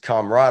 there's this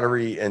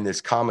camaraderie and this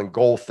common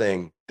goal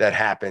thing that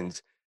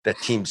happens that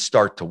teams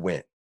start to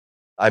win?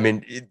 I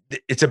mean,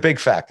 it's a big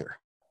factor.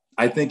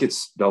 I think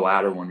it's the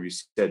latter one where you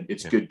said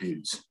it's good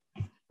dudes,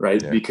 right?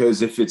 Yeah.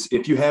 Because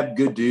if you have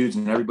good dudes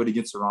and everybody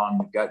gets along,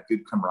 you've got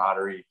good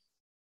camaraderie,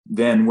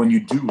 then when you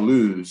do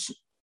lose,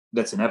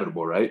 that's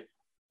inevitable, right?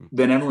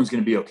 Then everyone's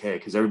going to be okay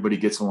because everybody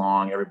gets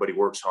along, everybody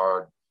works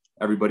hard,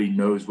 everybody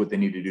knows what they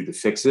need to do to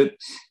fix it.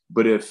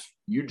 But if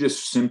you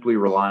just simply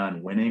rely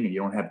on winning and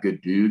you don't have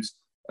good dudes,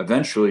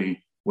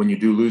 eventually when you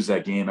do lose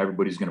that game,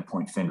 everybody's going to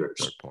point fingers.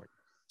 Fair point.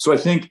 So I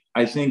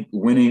think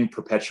winning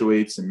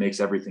perpetuates and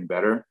makes everything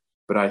better.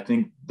 But I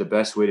think the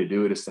best way to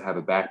do it is to have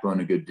a backbone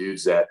of good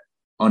dudes that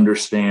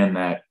understand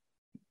that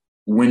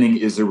winning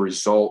is a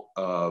result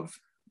of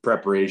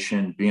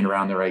preparation, being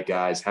around the right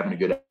guys, having a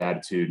good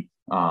attitude.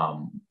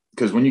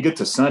 Because when you get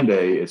to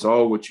Sunday, it's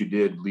all what you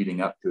did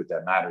leading up to it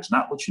that matters.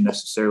 Not what you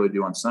necessarily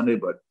do on Sunday,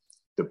 but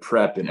the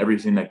prep and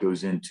everything that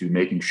goes into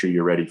making sure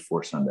you're ready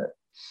for Sunday.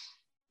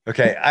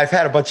 Okay. I've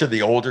had a bunch of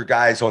the older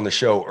guys on the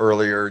show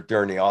earlier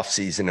during the off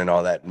season and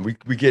all that. And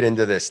we get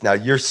into this. Now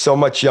you're so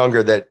much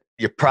younger that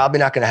you're probably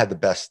not going to have the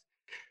best.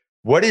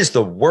 What is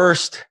the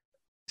worst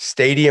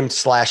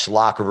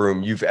stadium/locker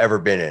room you've ever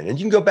been in? And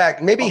you can go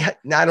back, maybe,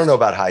 I don't know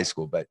about high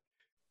school, but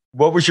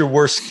what was your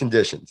worst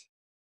conditions?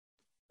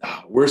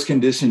 Worst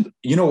conditions.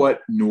 You know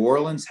what? New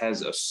Orleans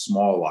has a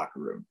small locker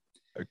room.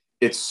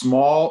 It's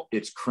small.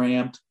 It's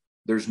cramped.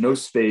 There's no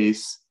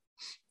space,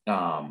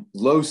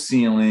 low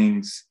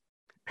ceilings,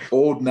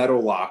 old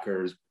metal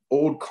lockers,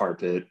 old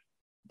carpet.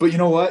 But you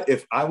know what?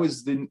 If I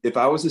was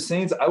the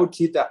Saints, I would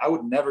keep that. I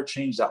would never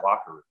change that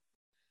locker room.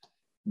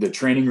 The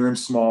training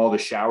room's small. The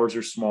showers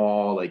are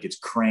small. Like it's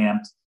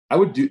cramped. I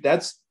would do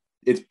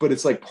but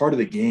it's like part of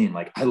the game.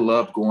 Like I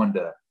love going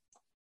to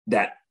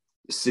that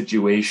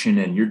situation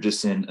and you're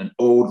just in an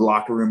old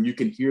locker room. You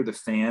can hear the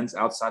fans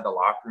outside the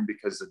locker room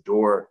because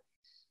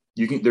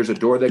there's a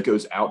door that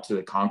goes out to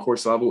the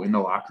concourse level in the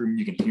locker room.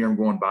 You can hear them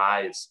going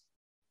by.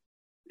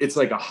 It's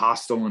like a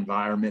hostile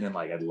environment. And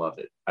like, I love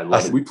it.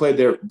 We played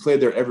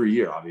there every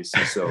year,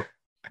 obviously. So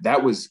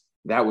that was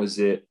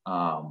it.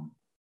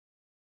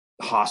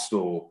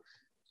 Hostile,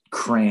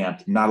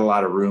 cramped, not a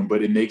lot of room,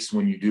 but it makes,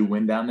 when you do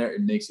win down there, it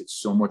makes it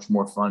so much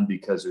more fun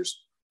because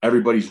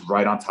everybody's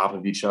right on top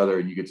of each other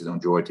and you get to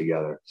enjoy it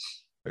together.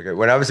 Okay.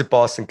 When I was at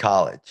Boston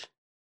College,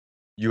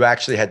 you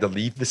actually had to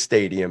leave the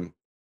stadium,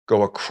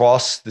 go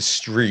across the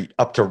street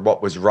up to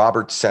what was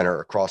Roberts Center,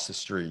 across the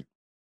street,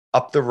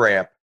 up the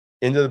ramp,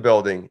 into the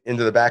building.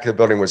 Into the back of the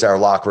building was our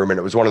locker room. And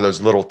it was one of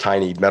those little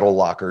tiny metal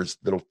lockers,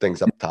 little things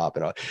up top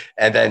and all.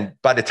 And then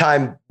by the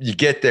time you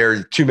get there,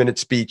 2-minute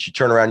speech, you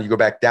turn around, you go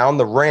back down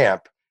the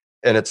ramp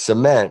and it's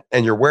cement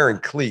and you're wearing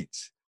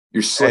cleats.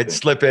 You're slipping. It's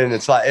slipping.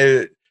 It's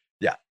like,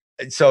 yeah.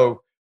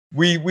 So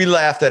we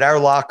laughed at our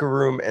locker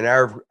room and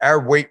our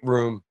weight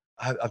room.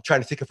 I'm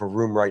trying to think of a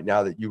room right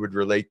now that you would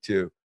relate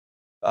to.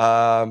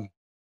 I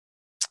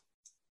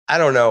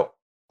don't know.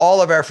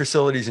 All of our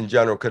facilities in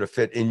general could have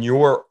fit in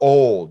your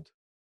old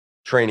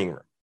training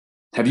room.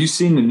 Have you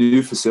seen the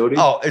new facility?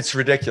 Oh, it's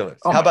ridiculous.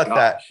 Oh, how about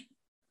that?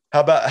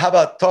 How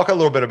about talk a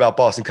little bit about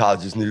Boston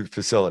College's new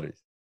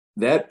facilities?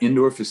 That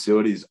indoor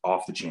facility is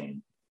off the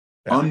chain.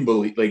 Yeah.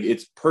 Unbelievable. Like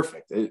it's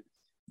perfect.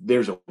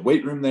 There's a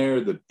weight room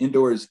there. The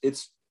indoors,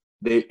 it's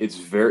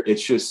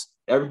just,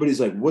 everybody's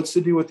like, what's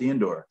the deal with the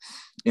indoor?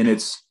 And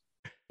it's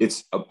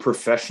a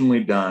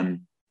professionally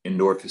done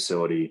indoor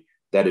facility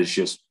that is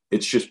just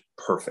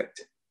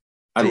perfect.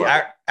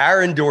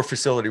 Our indoor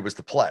facility was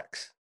the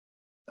Plex.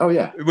 Oh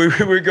yeah.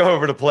 We go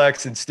over to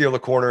Plex and steal a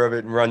corner of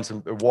it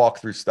and walk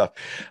through stuff.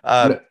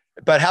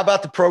 But how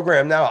about the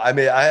program now? I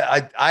mean,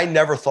 I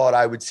never thought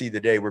I would see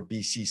the day where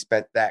BC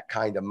spent that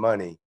kind of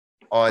money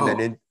on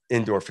an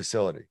indoor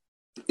facility.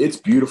 It's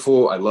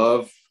beautiful. I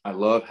love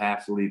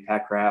Hafley.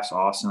 Pat Kraft's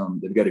awesome.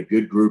 They've got a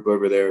good group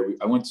over there.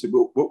 I went to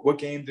what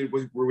game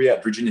were we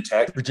at? Virginia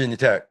Tech. Virginia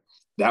Tech.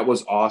 That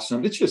was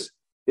awesome.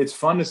 It's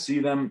fun to see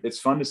them. It's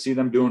fun to see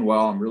them doing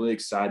well. I'm really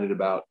excited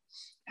about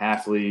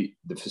Hafley.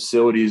 The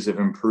facilities have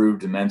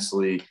improved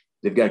immensely.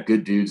 They've got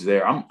good dudes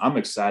there. I'm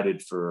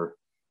excited for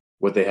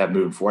what they have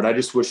moving forward. I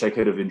just wish I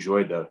could have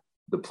enjoyed the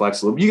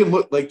Plex a little. You can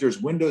look, like,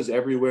 there's windows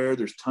everywhere.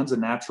 There's tons of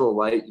natural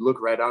light. You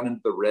look right out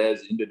into the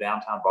res, into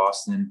downtown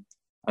Boston.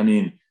 I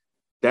mean,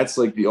 that's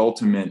like the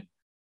ultimate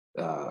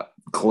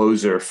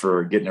closer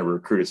for getting a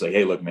recruit. It's like,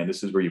 hey, look, man,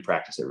 this is where you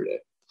practice every day.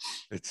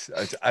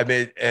 I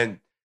mean, and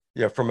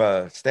yeah, from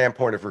a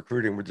standpoint of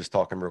recruiting, we're just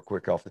talking real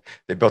quick off.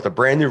 They built a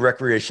brand new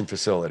recreation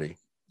facility.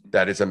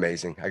 That is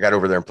amazing. I got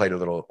over there and played a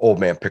little old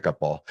man pickup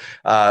ball.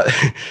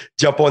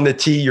 Jump on the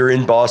T. You're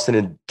in Boston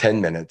in 10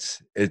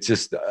 minutes. It's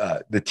just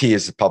the T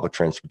is public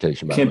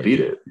transportation. Can't beat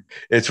it.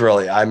 It's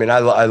really, I mean, I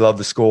love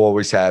the school,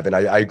 always have. And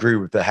I agree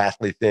with the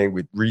Hafley thing.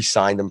 We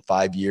re-signed him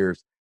 5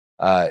 years.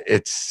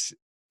 It's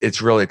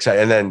really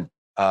exciting. And then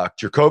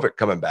Jurkovec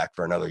coming back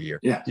for another year.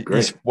 Yeah,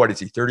 great. What is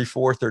he,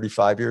 34,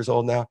 35 years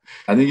old now?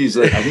 I think he's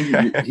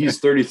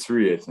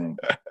 33, I think.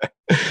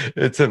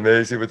 It's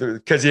amazing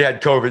because he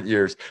had COVID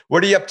years.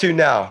 What are you up to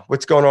now?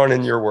 What's going on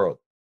in your world?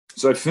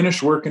 So I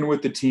finished working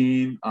with the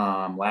team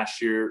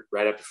last year,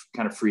 right after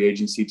kind of free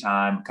agency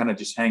time, kind of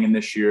just hanging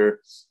this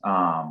year.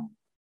 I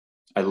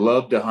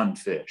love to hunt and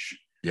fish.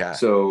 Yeah.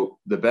 So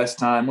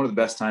one of the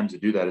best times to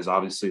do that is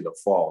obviously the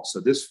fall. So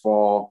this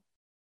fall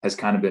has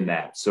kind of been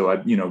that. So I,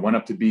 went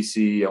up to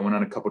BC. I went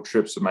on a couple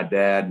trips with my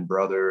dad and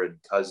brother and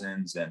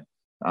cousins, and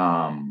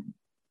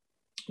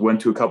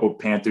went to a couple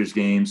Panthers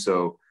games.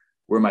 So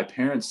where my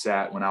parents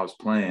sat when I was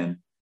playing,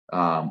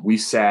 we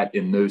sat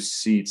in those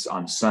seats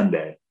on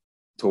Sunday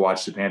to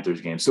watch the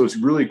Panthers game. So it's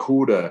really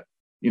cool to,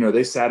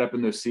 they sat up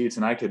in those seats,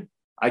 and I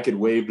could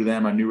wave to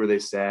them. I knew where they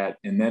sat.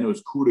 And then it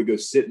was cool to go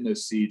sit in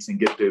those seats and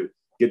get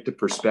the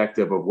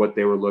perspective of what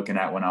they were looking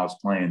at when I was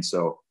playing.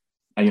 So,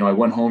 I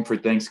went home for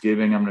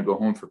Thanksgiving. I'm going to go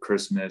home for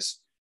Christmas.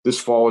 This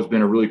fall has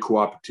been a really cool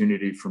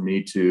opportunity for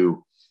me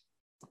to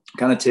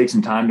kind of take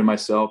some time to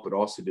myself, but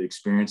also to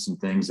experience some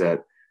things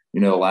that,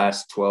 the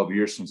last 12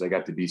 years since I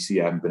got to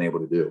BC, I haven't been able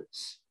to do.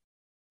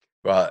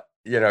 Well,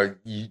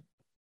 you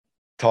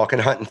talking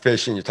hunting,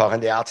 fishing, you're talking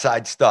the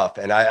outside stuff.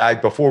 And I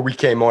before we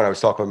came on, I was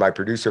talking with my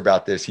producer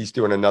about this. He's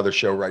doing another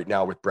show right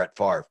now with Brett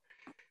Favre.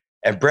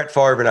 And Brett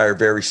Favre and I are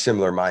very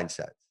similar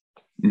mindsets.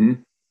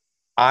 Mm-hmm.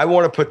 I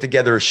want to put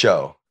together a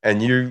show,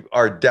 and you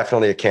are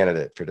definitely a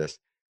candidate for this.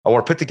 I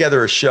want to put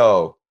together a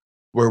show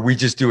where we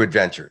just do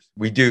adventures.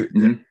 We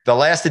do the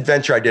last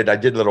adventure I did a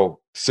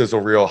little sizzle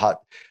reel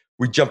hot.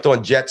 We jumped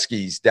on jet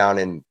skis down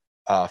in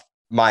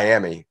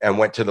Miami and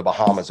went to the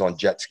Bahamas on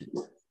jet skis.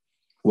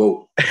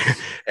 Whoa.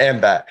 And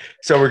back.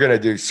 So we're going to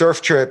do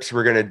surf trips.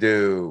 We're going to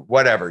do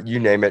whatever, you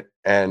name it.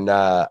 And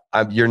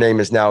your name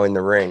is now in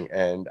the ring,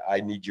 and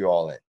I need you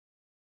all in.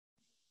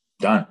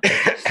 Done.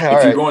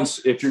 If you're going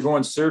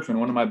surfing,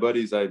 one of my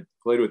buddies I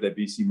played with at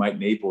BC, Mike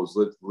Naples,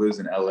 lives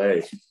in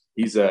LA.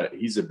 He's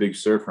a big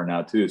surfer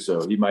now too.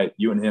 So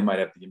you and him might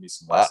have to give me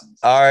some lessons.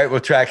 All right.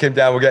 We'll track him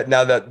down. We'll get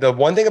now the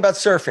one thing about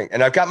surfing,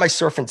 and I've got my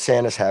Surfing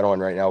Santas hat on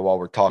right now while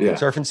we're talking. Yeah.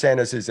 Surfing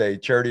Santas is a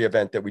charity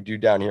event that we do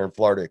down here in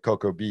Florida at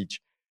Cocoa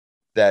Beach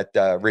that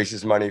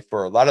raises money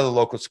for a lot of the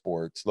local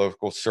sports,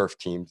 local surf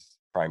teams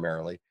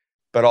primarily,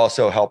 but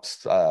also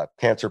helps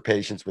cancer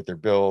patients with their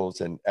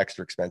bills and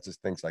extra expenses,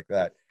 things like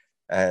that.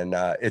 And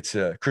it's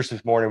a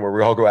Christmas morning where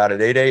we all go out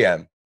at 8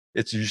 a.m.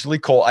 It's usually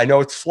cold. I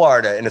know it's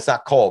Florida and it's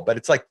not cold, but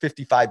it's like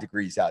 55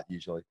 degrees out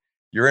usually.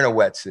 You're in a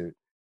wetsuit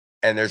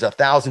and there's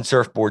 1,000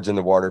 surfboards in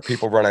the water,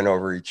 people running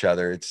over each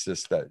other. It's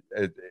just that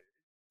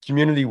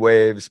community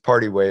waves,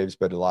 party waves,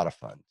 but a lot of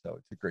fun. So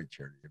it's a great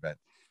charity event.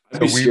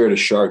 I'd be scared of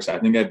sharks. I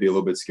think I'd be a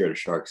little bit scared of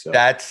sharks. So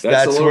that's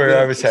where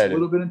I was headed. A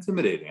little bit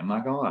intimidating. I'm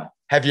not going to lie.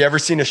 Have you ever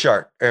seen a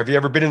shark? Or have you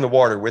ever been in the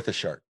water with a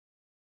shark?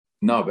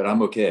 No, but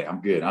I'm okay.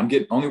 I'm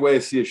good. Only way I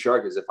see a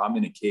shark is if I'm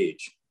in a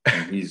cage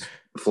and he's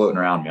floating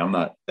around me. I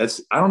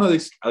don't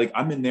know.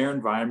 I'm in their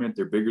environment.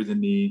 They're bigger than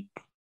me.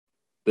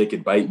 They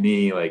could bite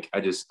me.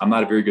 I'm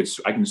not a very good,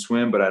 I can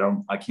swim, but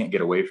I can't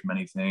get away from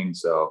anything.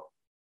 So,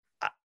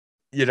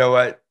 you know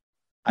what?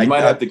 You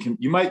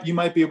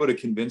might be able to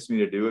convince me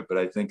to do it, but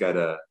I think I'd,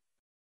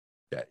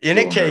 in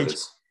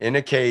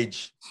a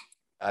cage.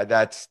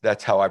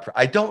 That's how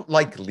I don't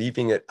like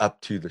leaving it up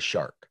to the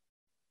shark.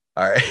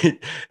 All right.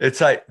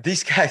 It's like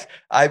these guys,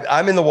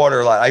 I'm in the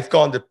water a lot. I've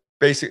gone to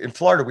in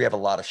Florida, we have a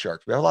lot of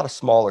sharks. We have a lot of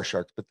smaller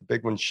sharks, but the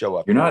big ones show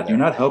up. You're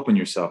not helping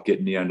yourself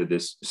getting me under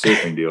this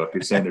surfing deal. If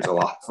you're saying there's a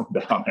lot of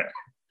them down there.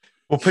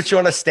 We'll put you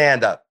on a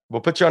stand-up.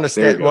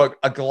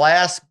 A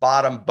glass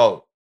bottom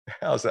boat.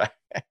 How's that?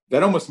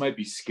 That almost might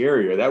be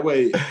scarier. That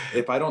way,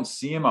 if I don't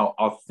see them,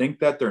 I'll think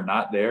that they're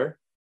not there.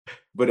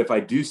 But if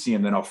I do see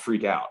them, then I'll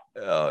freak out.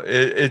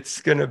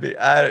 It's going to be,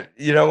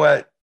 you know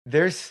what?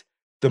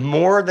 The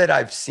more that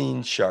I've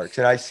seen sharks,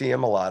 and I see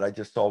them a lot. I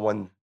just saw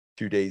one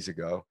 2 days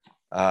ago.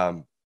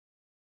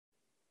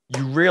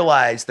 You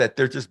realize that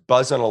they're just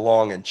buzzing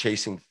along and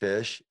chasing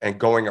fish and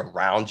going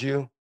around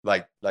you.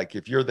 Like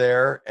if you're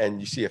there and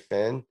you see a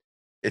fin,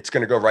 it's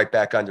going to go right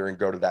back under and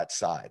go to that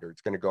side, or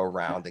it's going to go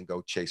around and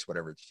go chase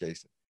whatever it's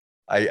chasing.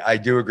 I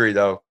do agree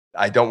though.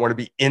 I don't want to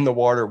be in the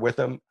water with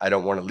them. I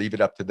don't want to leave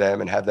it up to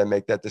them and have them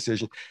make that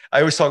decision. I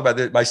always talk about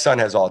that. My son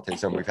has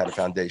autism. We've had a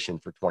foundation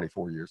for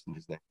 24 years in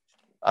his name.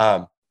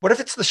 What if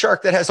it's the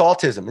shark that has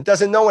autism and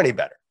doesn't know any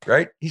better,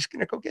 right? He's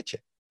going to go get you.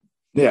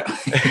 Yeah.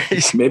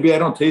 Maybe I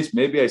don't taste,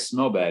 maybe I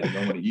smell bad and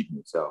don't want to eat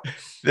me. So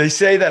they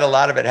say that a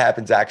lot of it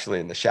happens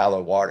actually in the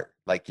shallow water.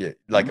 Like a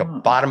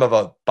bottom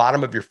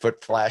of your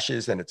foot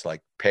flashes and it's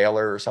like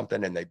paler or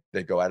something. And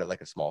they go at it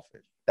like a small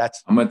fish.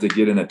 I'm going to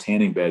get in a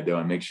tanning bed though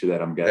and make sure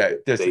that I'm getting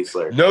face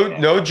layer.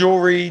 No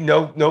jewelry,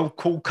 no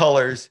cool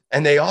colors.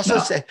 And they also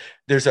say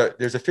there's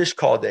a fish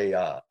called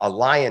a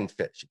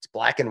lionfish. It's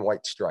black and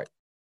white striped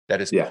that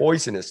is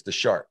poisonous to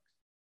sharks.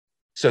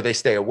 So they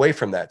stay away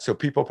from that. So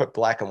people put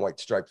black and white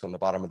stripes on the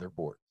bottom of their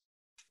board.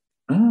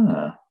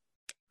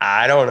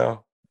 I don't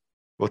know.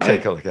 We'll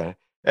take a look at it.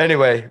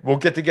 Anyway, we'll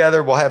get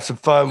together. We'll have some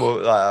fun.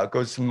 We'll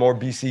go to some more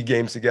BC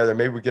games together.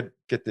 Maybe we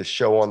get this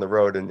show on the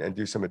road and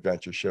do some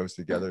adventure shows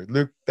together.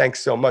 Luke, thanks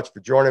so much for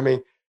joining me.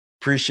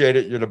 Appreciate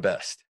it. You're the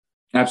best.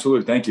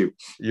 Absolutely. Thank you.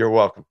 You're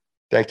welcome.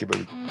 Thank you,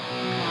 buddy.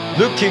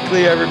 Luke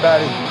Kuechly,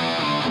 everybody.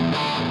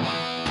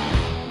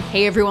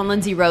 Hey everyone,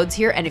 Lindsay Rhodes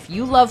here, and if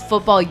you love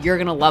football, you're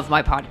going to love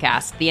my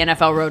podcast, The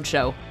NFL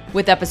Roadshow.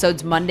 With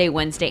episodes Monday,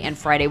 Wednesday, and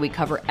Friday, we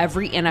cover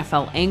every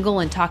NFL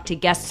angle and talk to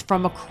guests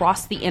from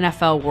across the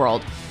NFL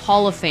world,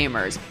 Hall of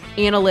Famers,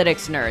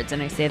 analytics nerds,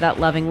 and I say that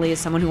lovingly as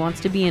someone who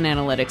wants to be an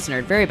analytics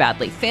nerd very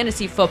badly,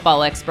 fantasy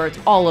football experts,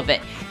 all of it.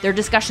 They're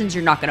discussions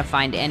you're not going to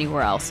find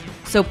anywhere else.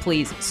 So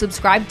please,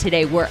 subscribe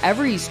today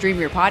wherever you stream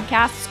your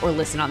podcasts or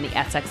listen on the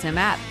SXM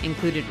app,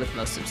 included with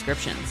most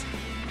subscriptions.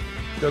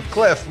 So,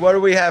 Cliff, what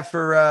do we have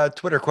for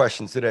Twitter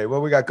questions today?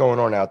 What we got going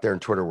on out there in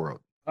Twitter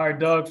world? All right,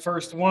 Doug.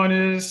 First one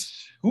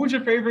is, who was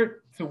your favorite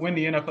to win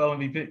the NFL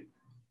MVP?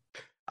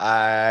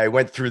 I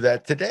went through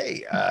that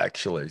today,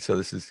 actually. So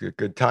this is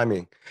good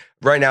timing.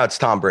 Right now, it's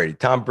Tom Brady.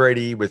 Tom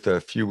Brady, with a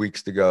few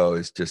weeks to go,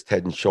 is just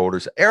head and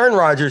shoulders. Aaron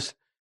Rodgers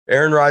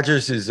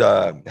is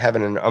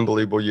having an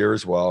unbelievable year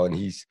as well. And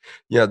he's,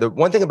 the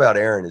one thing about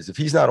Aaron is if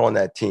he's not on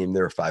that team,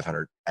 they're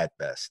 500 at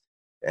best.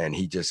 And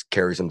he just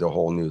carries them to a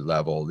whole new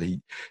level.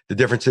 The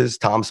difference is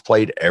Tom's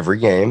played every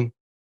game.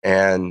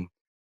 And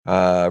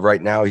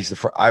right now,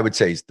 I would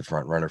say he's the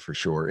front runner for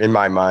sure. In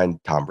my mind,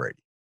 Tom Brady.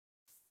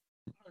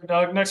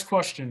 Doug, next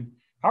question.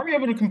 How are you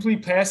able to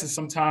complete passes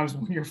sometimes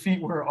when your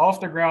feet were off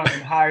the ground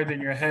and higher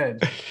than your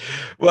head?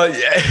 Well,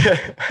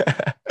 yeah.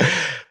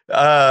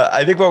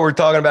 I think what we're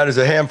talking about is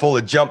a handful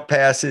of jump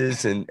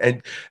passes. And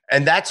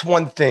that's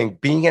one thing,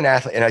 being an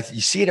athlete. And you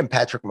see it in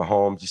Patrick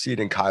Mahomes. You see it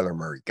in Kyler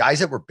Murray. Guys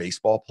that were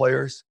baseball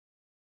players.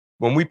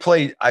 When we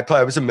played, I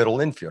was a middle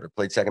infielder,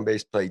 played second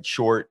base, played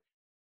short.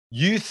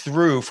 You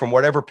threw from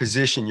whatever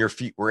position your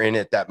feet were in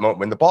at that moment.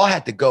 When the ball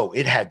had to go,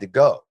 it had to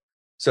go.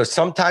 So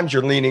sometimes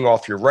you're leaning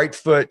off your right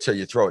foot, so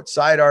you throw it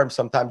sidearm.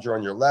 Sometimes you're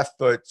on your left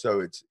foot, so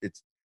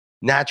it's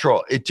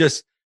natural.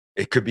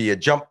 It could be a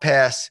jump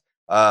pass.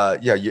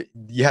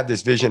 You have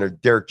this vision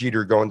of Derek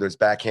Jeter going to his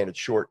backhanded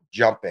short,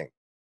 jumping,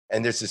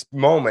 and there's this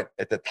moment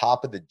at the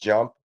top of the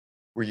jump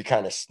where you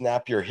kind of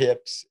snap your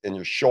hips and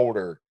your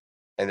shoulder,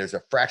 and there's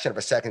a fraction of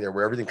a second there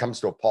where everything comes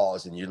to a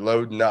pause, and you're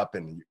loading up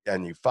and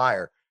you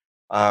fire.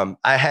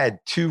 I had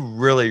two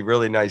really,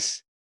 really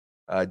nice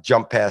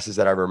jump passes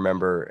that I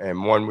remember.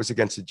 And one was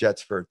against the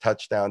Jets for a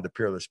touchdown to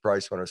Peerless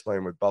Price when I was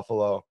playing with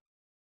Buffalo.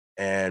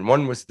 And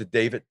one was to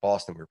David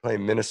Boston. We were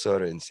playing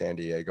Minnesota in San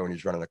Diego, and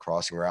he's running the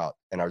crossing route.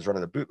 And I was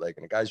running the bootleg,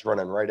 and the guy's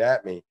running right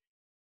at me.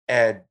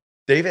 And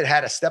David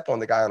had a step on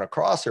the guy on a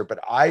crosser, but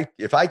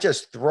if I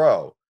just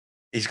throw,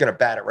 he's going to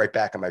bat it right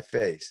back in my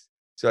face.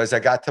 So as I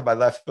got to my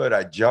left foot,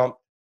 I jumped,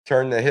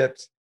 turned the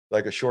hips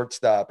like a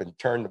shortstop, and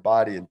turned the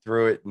body and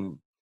threw it. And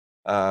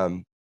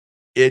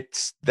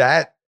it's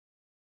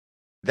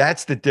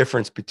that's the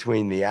difference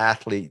between the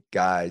athlete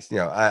guys.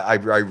 I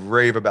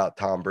rave about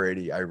Tom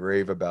Brady. I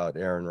rave about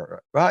Aaron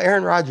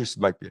Rodgers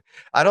might be.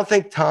 I don't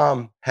think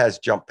Tom has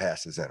jump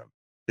passes in him,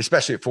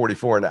 especially at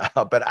 44 now,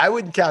 but I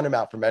wouldn't count him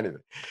out from anything.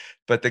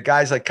 But the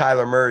guys like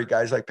Kyler Murray,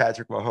 guys like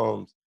Patrick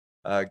Mahomes,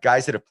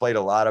 guys that have played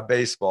a lot of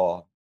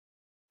baseball,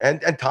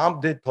 and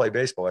Tom did play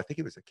baseball. I think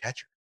he was a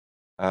catcher.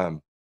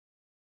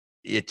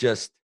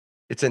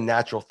 It's a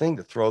natural thing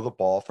to throw the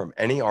ball from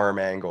any arm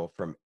angle,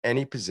 from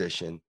any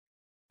position.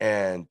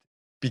 And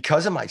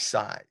because of my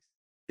size,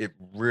 it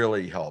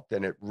really helped.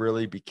 And it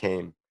really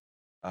became,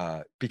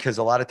 because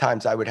a lot of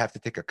times I would have to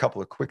take a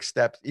couple of quick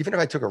steps, even if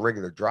I took a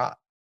regular drop,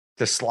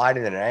 to slide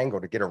in an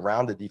angle to get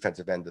around the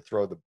defensive end to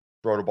throw the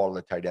ball to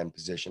the tight end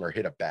position or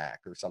hit a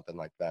back or something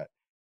like that.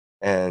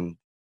 And,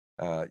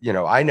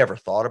 I never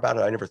thought about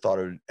it. I never thought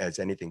of it as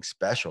anything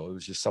special. It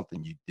was just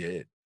something you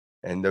did.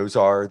 And those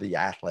are the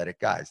athletic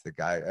guys,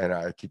 and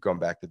I keep going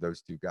back to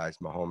those two guys,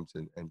 Mahomes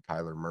and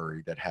Kyler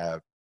Murray, that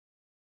have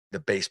the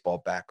baseball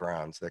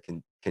backgrounds that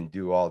can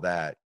do all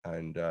that.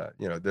 And,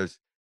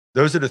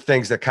 those are the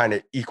things that kind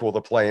of equal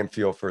the playing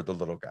field for the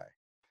little guy.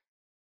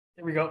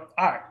 Here we go.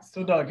 All right.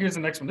 So Doug, here's the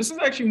next one. This is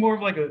actually more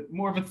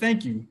of a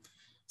thank you.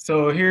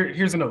 So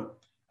here's a note.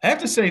 I have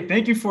to say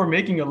thank you for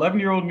making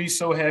 11-year-old me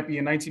so happy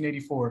in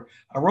 1984.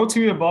 I wrote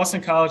to you at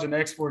Boston College and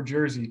asked for a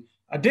jersey.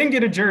 I didn't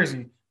get a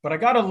jersey, but I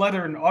got a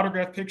letter and an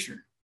autographed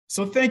picture.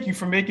 So thank you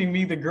for making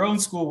me the girl in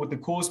school with the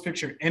coolest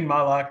picture in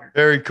my locker.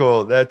 Very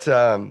cool. That's,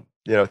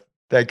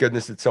 thank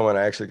goodness it's someone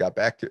I actually got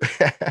back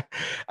to.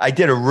 I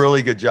did a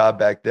really good job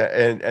back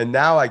then. And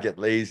now I get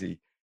lazy.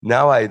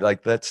 Now I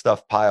like let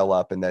stuff pile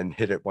up and then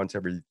hit it once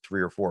every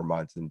 3 or 4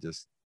 months and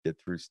just get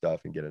through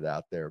stuff and get it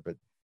out there. But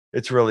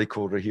it's really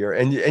cool to hear.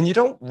 And you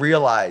don't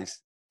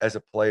realize as a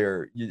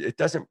player, it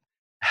doesn't,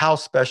 how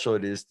special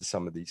it is to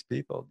some of these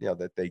people,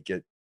 that they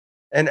get.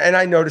 And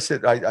I noticed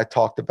it. I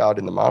talked about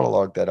in the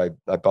monologue that I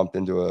bumped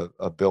into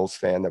a Bills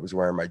fan that was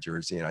wearing my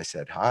jersey, and I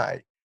said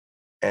hi.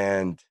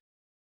 And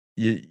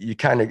you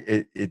kind of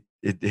it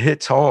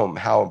hits home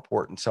how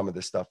important some of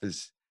this stuff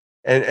is.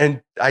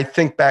 And I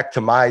think back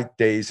to my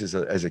days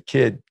as a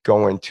kid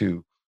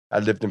I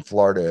lived in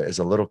Florida as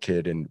a little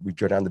kid, and we'd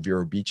go down to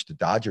Vero Beach to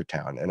Dodger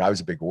Town, and I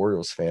was a big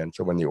Orioles fan.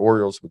 So when the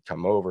Orioles would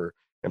come over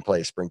and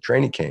play a spring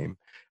training game,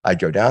 I'd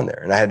go down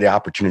there, and I had the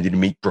opportunity to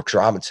meet Brooks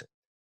Robinson.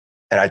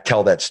 And I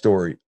tell that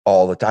story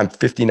all the time. I'm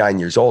 59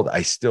 years old.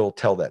 I still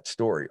tell that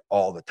story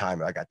all the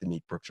time. I got to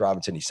meet Brooks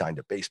Robinson. He signed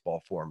a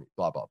baseball for me,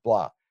 blah, blah,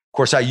 blah. Of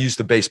course, I used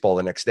the baseball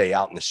the next day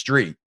out in the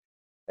street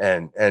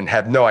and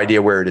have no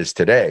idea where it is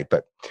today,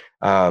 but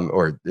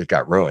or it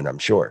got ruined, I'm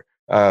sure.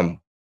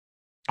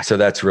 So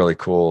that's really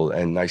cool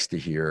and nice to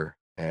hear.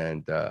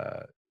 And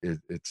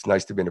it's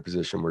nice to be in a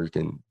position where you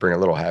can bring a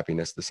little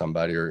happiness to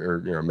somebody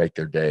or make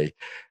their day.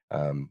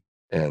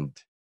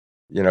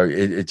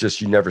 It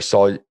just, you never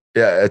saw.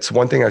 Yeah, it's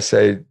one thing I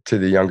say to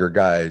the younger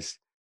guys.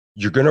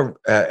 You're going to,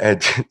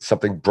 and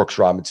something Brooks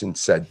Robinson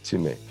said to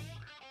me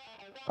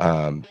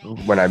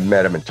when I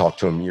met him and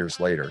talked to him years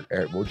later,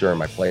 during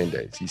my playing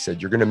days. He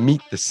said, you're going to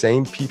meet the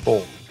same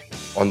people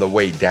on the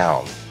way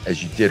down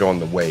as you did on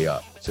the way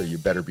up. So you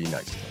better be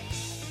nice to them.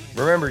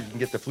 Remember, you can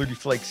get the Flutie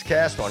Flakes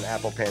cast on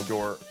Apple,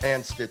 Pandora,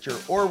 and Stitcher,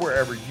 or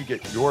wherever you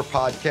get your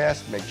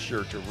podcast. Make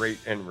sure to rate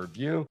and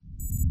review.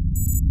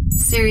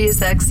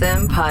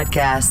 SiriusXM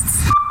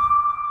Podcasts.